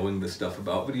into knowing the stuff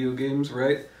about video games,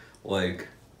 right? Like,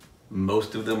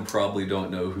 most of them probably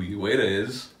don't know who Ueda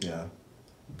is. Yeah.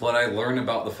 But I learn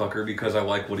about the fucker because I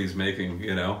like what he's making,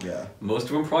 you know? Yeah. Most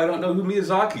of them probably don't know who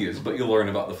Miyazaki is, but you learn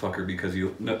about the fucker because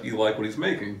you like what he's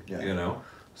making, you know?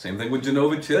 Same thing with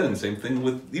Genova Chen, same thing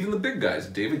with even the big guys,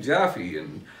 David Jaffe,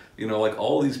 and, you know, like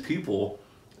all these people,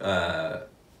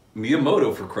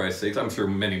 Miyamoto, for Christ's sakes. I'm sure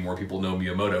many more people know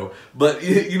Miyamoto, but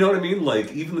you know what I mean?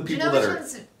 Like, even the people that are...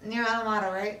 Near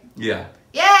Automata, right? Yeah.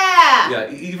 Yeah!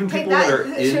 Yeah, even people that are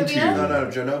into... No,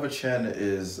 Genova Chen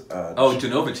is...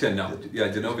 Genova Chen, no. Yeah,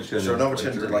 Genova Chen. Genova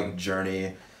Chen did, like,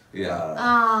 Journey.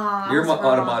 Yeah. Near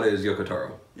Automata is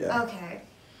Yokotaro. Yeah. Okay.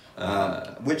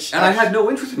 I had no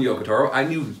interest in Yokotaro. I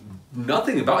knew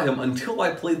nothing about him until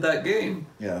I played that game.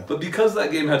 Yeah. But because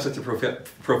that game had such a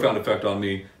profound effect on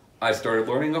me, I started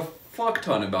learning a fuck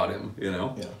ton about him, you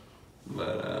know? Yeah.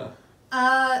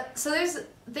 But, so there's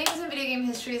things in video game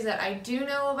histories that I do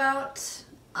know about.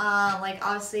 Like,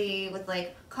 obviously, with,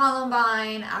 like,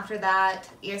 Columbine, after that,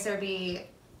 ESRB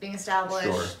being established.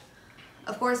 Sure.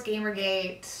 Of course,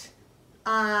 Gamergate.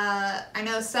 I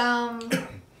know some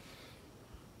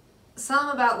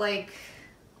about, like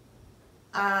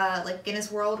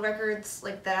Guinness World Records,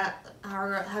 like, that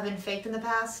have been faked in the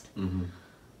past. Mm-hmm.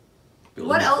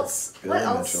 What else? Billy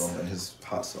Mitchell and his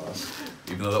hot sauce.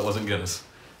 Even though that wasn't Guinness.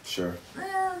 Sure.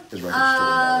 Yeah. His record's still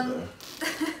invalid,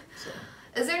 though. So.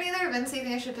 Is there any other events you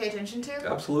think I should pay attention to?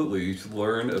 Absolutely. You should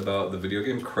learn about the video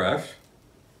game Crash.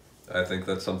 I think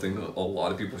that's something a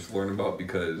lot of people should learn about,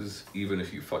 because even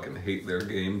if you fucking hate their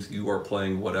games, you are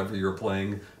playing whatever you're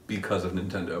playing because of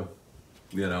Nintendo.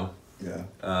 You know? Yeah.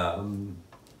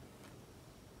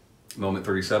 Moment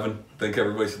 37, I think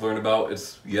everybody should learn about.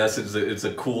 It's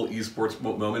a cool esports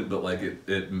moment, but like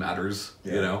it matters,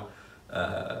 you know?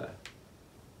 I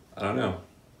don't know.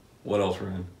 What else,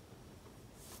 Ryan?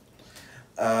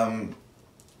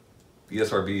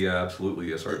 ESRB, yeah, absolutely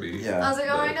ESRB. Yeah. I was like,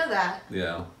 oh, I know that.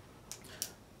 Yeah.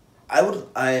 I would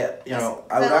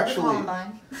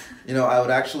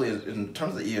actually, in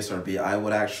terms of the ESRB, I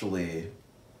would actually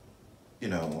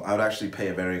pay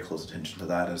a very close attention to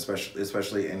that,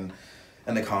 especially in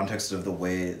the context of the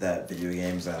way that video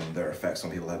games and their effects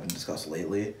on people have been discussed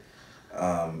lately. Though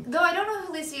I don't know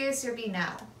who leads the ESRB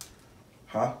now.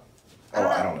 Huh? Oh,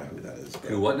 I don't know who that is.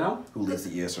 Who, what now? Who leads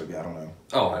the ESRB? I don't know.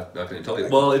 Oh, I couldn't tell you.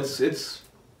 Well, it's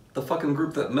the fucking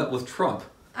group that met with Trump.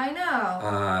 I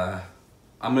know.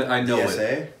 I know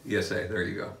ESA? it. ESA, there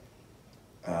you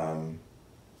go.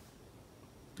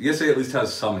 ESA at least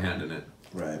has some hand in it.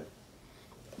 Right.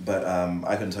 But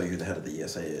I couldn't tell you who the head of the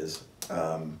ESA is.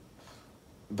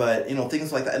 But, you know,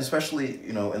 things like that, and especially,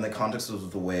 you know, in the context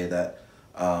of the way that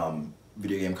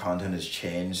video game content has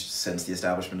changed since the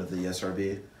establishment of the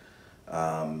ESRB.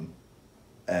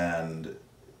 And,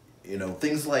 you know,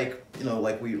 things like, you know,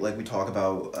 like we talk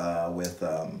about with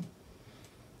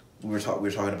we were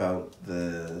talking about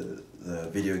the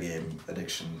video game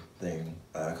addiction thing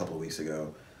a couple of weeks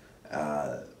ago,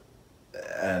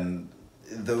 and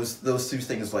those two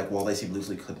things, like, while they seem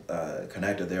loosely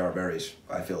connected, they are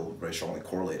I feel very strongly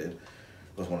correlated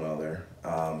with one another,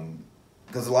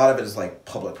 because a lot of it is like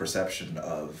public perception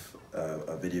of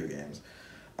video games.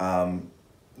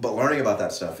 But learning about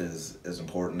that stuff is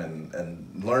important,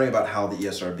 and learning about how the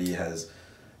ESRB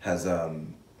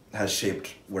has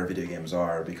shaped where video games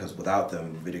are, because without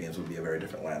them, video games would be a very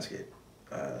different landscape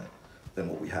than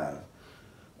what we have.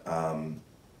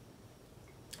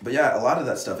 But yeah, a lot of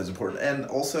that stuff is important, and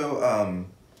also,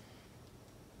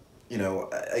 you know,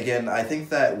 again, I think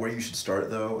that where you should start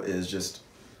though is just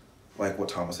like what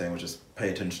Tom was saying, was just pay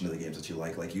attention to the games that you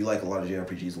like. Like you like a lot of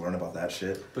JRPGs, learn about that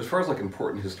shit. But as far as like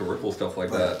important historical stuff like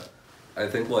But- that, I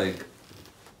think like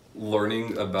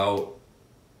learning about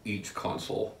each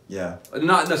console. Yeah.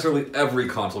 Not necessarily every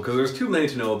console, because there's too many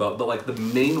to know about, but like the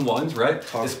main ones, right?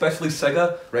 Talk- Especially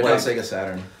Sega. Right like, now, Sega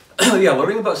Saturn. yeah,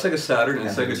 learning about Sega Saturn and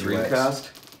And Sega the UX.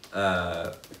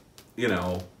 Dreamcast, you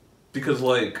know, because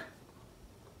like,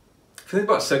 if you think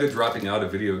about Sega dropping out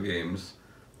of video games,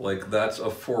 like that's a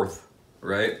fourth,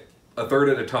 right? A third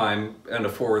at a time and a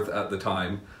fourth at the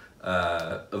time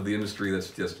of the industry that's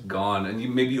just gone.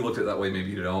 And maybe you looked at it that way,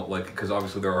 maybe you don't, like, because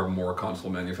obviously there are more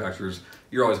console manufacturers.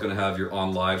 You're always going to have your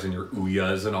OnLives and your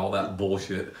Ouya's and all that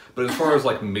bullshit. But as far as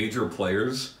like major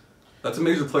players, that's a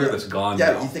major player that's gone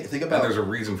Yeah, now. you think about. And there's a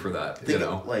reason for that, think you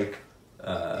know? of, like,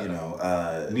 you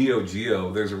know, Neo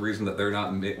Geo, there's a reason that they're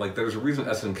not like. There's a reason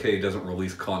SNK doesn't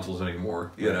release consoles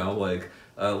anymore. You know, like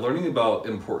learning about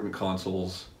important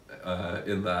consoles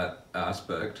in that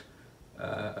aspect.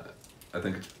 I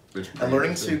think it's and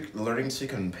pretty learning to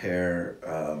compare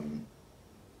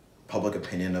public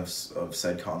opinion of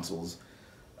said consoles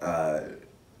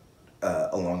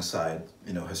alongside,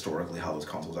 you know, historically how those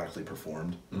consoles actually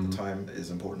performed at the time is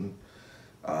important.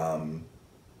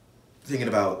 Thinking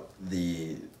about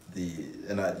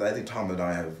and I think Tom and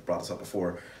I have brought this up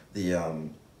before, the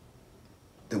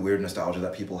weird nostalgia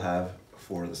that people have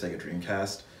for the Sega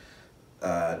Dreamcast,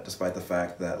 despite the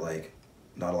fact that like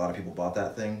not a lot of people bought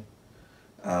that thing.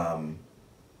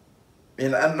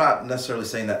 And I'm not necessarily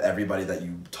saying that everybody that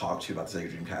you talk to about the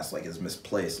Sega Dreamcast like is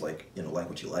misplaced, like, you know, like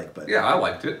what you like, but Yeah, I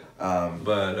liked it,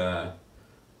 but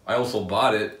I also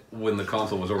bought it when the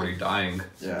console was already dying.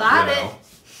 yeah, Bought you it. know?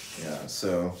 yeah.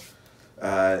 So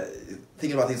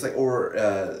thinking about things like, or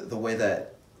the way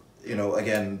that, you know,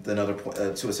 again, another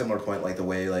point to a similar point, like the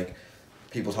way like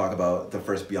people talk about the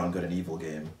first Beyond Good and Evil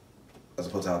game, as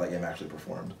opposed to how that game actually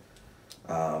performed.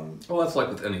 Well, that's like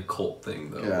with any cult thing,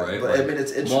 though, Yeah, right? but like, I mean,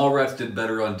 it's Mallrats did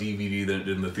better on DVD than it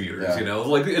did in the theaters. Yeah. You know,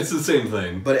 like it's the same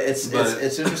thing. But it's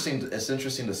interesting. It's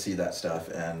interesting to see that stuff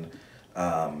and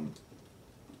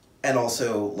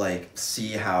also like see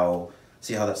how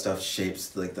that stuff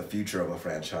shapes like the future of a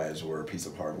franchise or a piece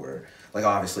of hardware. Like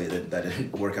obviously that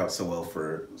didn't work out so well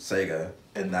for Sega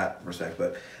in that respect,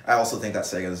 but I also think that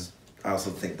Sega's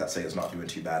not doing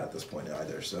too bad at this point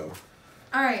either. So.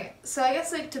 Alright, so I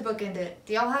guess like to bookend it,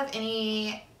 do y'all have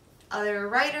any other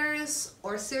writers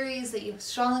or series that you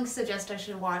strongly suggest I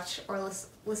should watch or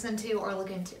listen to or look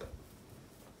into?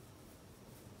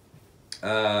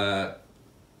 I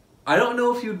don't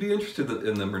know if you'd be interested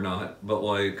in them or not, but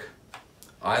like,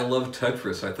 I love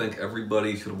Tetris. I think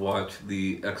everybody should watch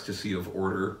The Ecstasy of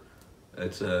Order.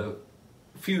 It's a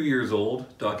few years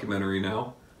old documentary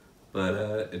now, but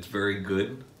it's very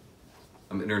good.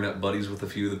 I'm internet buddies with a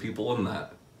few of the people in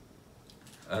that.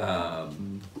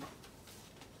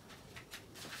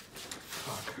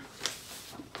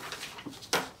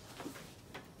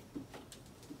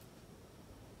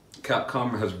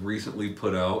 Capcom has recently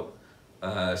put out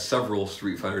several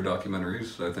Street Fighter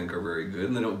documentaries that I think are very good,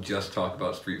 and they don't just talk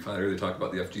about Street Fighter, they talk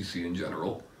about the FGC in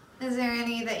general. Is there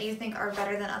any that you think are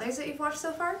better than others that you've watched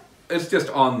so far? It's just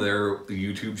on their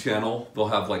YouTube channel. They'll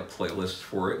have like playlists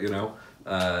for it, you know.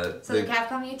 So the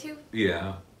Capcom YouTube?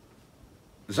 Yeah.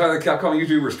 It's either Capcom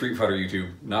YouTube or Street Fighter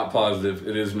YouTube. Not positive.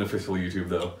 It is an official YouTube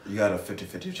though. You got a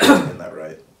 50-50 chance of getting that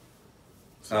right.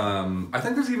 I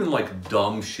think there's even like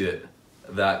dumb shit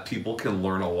that people can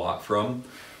learn a lot from.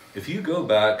 If you go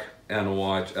back and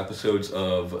watch episodes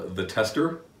of The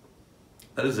Tester,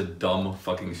 that is a dumb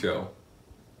fucking show.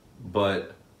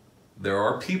 But there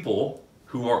are people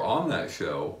who are on that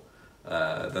show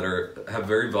that have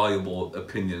very valuable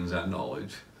opinions and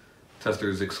knowledge. Tester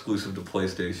is exclusive to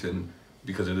PlayStation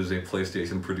because it is a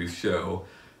PlayStation produced show,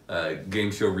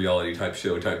 game show, reality type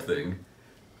show type thing.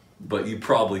 But you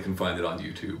probably can find it on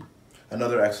YouTube.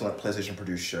 Another excellent PlayStation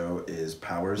produced show is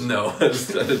Powers. No, that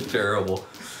is terrible.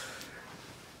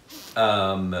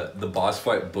 The Boss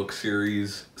Fight book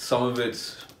series, some of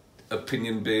it's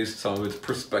opinion based, some of it's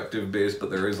perspective based, but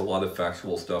there is a lot of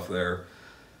factual stuff there.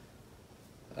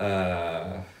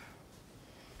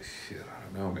 Shit, I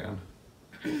don't know, man.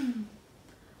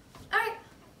 Alright,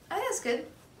 I think that's good.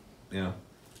 Yeah.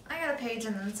 I got a page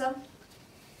and then some.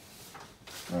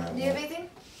 Alright, Do you have anything?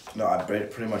 No,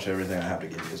 pretty much everything I have to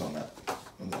give you is on that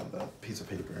piece of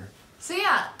paper. So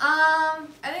yeah, I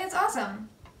think it's awesome.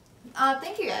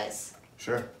 Thank you guys.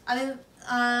 Sure. I think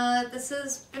this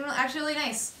has been actually really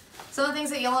nice. Some of the things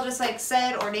that y'all just like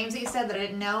said or names that you said that I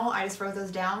didn't know, I just wrote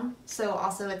those down. So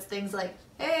also it's things like,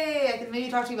 hey, I can maybe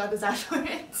talk to you about this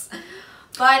afterwards.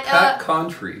 But Pat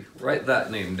Contri. Write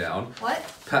that name down. what?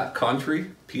 Pat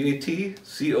Contri.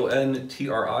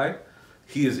 Patcontri.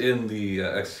 He is in the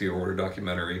XT Order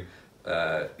documentary.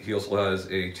 He also has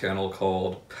a channel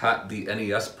called Pat the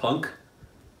NES Punk.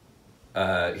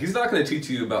 He's not going to teach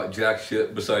you about jack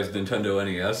shit besides Nintendo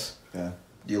NES. Yeah.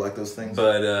 Do you like those things?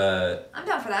 But I'm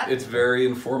down for that. it's very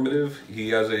informative. He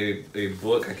has a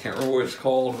book, I can't remember what it's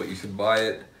called, but you should buy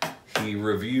it. He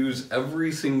reviews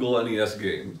every single NES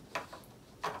game.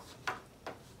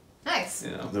 Nice.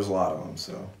 You know, There's a lot of them,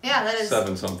 so. Yeah, that is.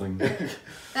 7 something.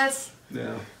 That's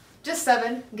Yeah. just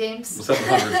 7 games.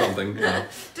 700 something. Yeah.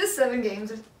 Just 7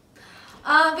 games.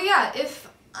 But yeah, if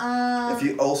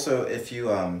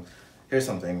here's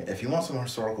something. If you want some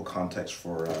historical context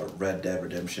for Red Dead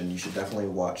Redemption, you should definitely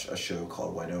watch a show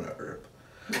called Winona Earp.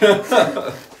 Don't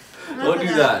for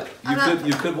do that. that.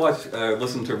 You could watch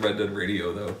listen to Red Dead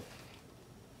Radio though.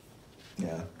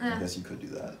 Yeah, Yeah. I guess you could do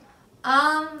that.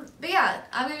 but yeah,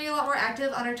 I'm gonna be a lot more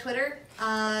active on our Twitter.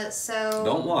 So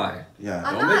Don't lie. Yeah.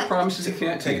 I'm Don't not. make promises you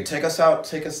can't keep. Take us,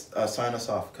 sign us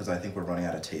off, because I think we're running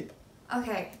out of tape.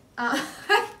 Okay.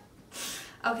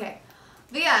 Okay.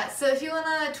 But yeah, so if you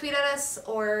wanna tweet at us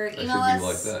or I should be email like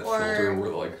us that filter or where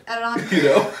like add it on, you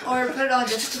know. or put it on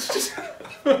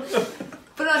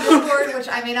put it on Discord, which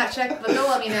I may not check, but they'll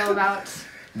let me know about.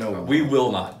 No, We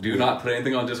will not. Do not put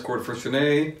anything on Discord for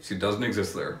Shanae. She doesn't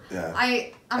exist there. Yeah.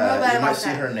 I'm real bad you about might see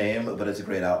that. her name, but it's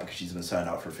grayed out because she's been signed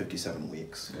out for 57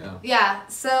 weeks. Yeah. Yeah,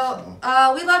 so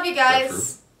we love you that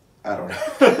guys, I don't know.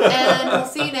 and we'll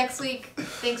see you next week.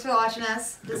 Thanks for watching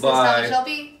us. This Goodbye. is Tommy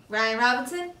Shelby, Ryan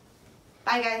Robinson.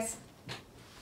 Bye, guys.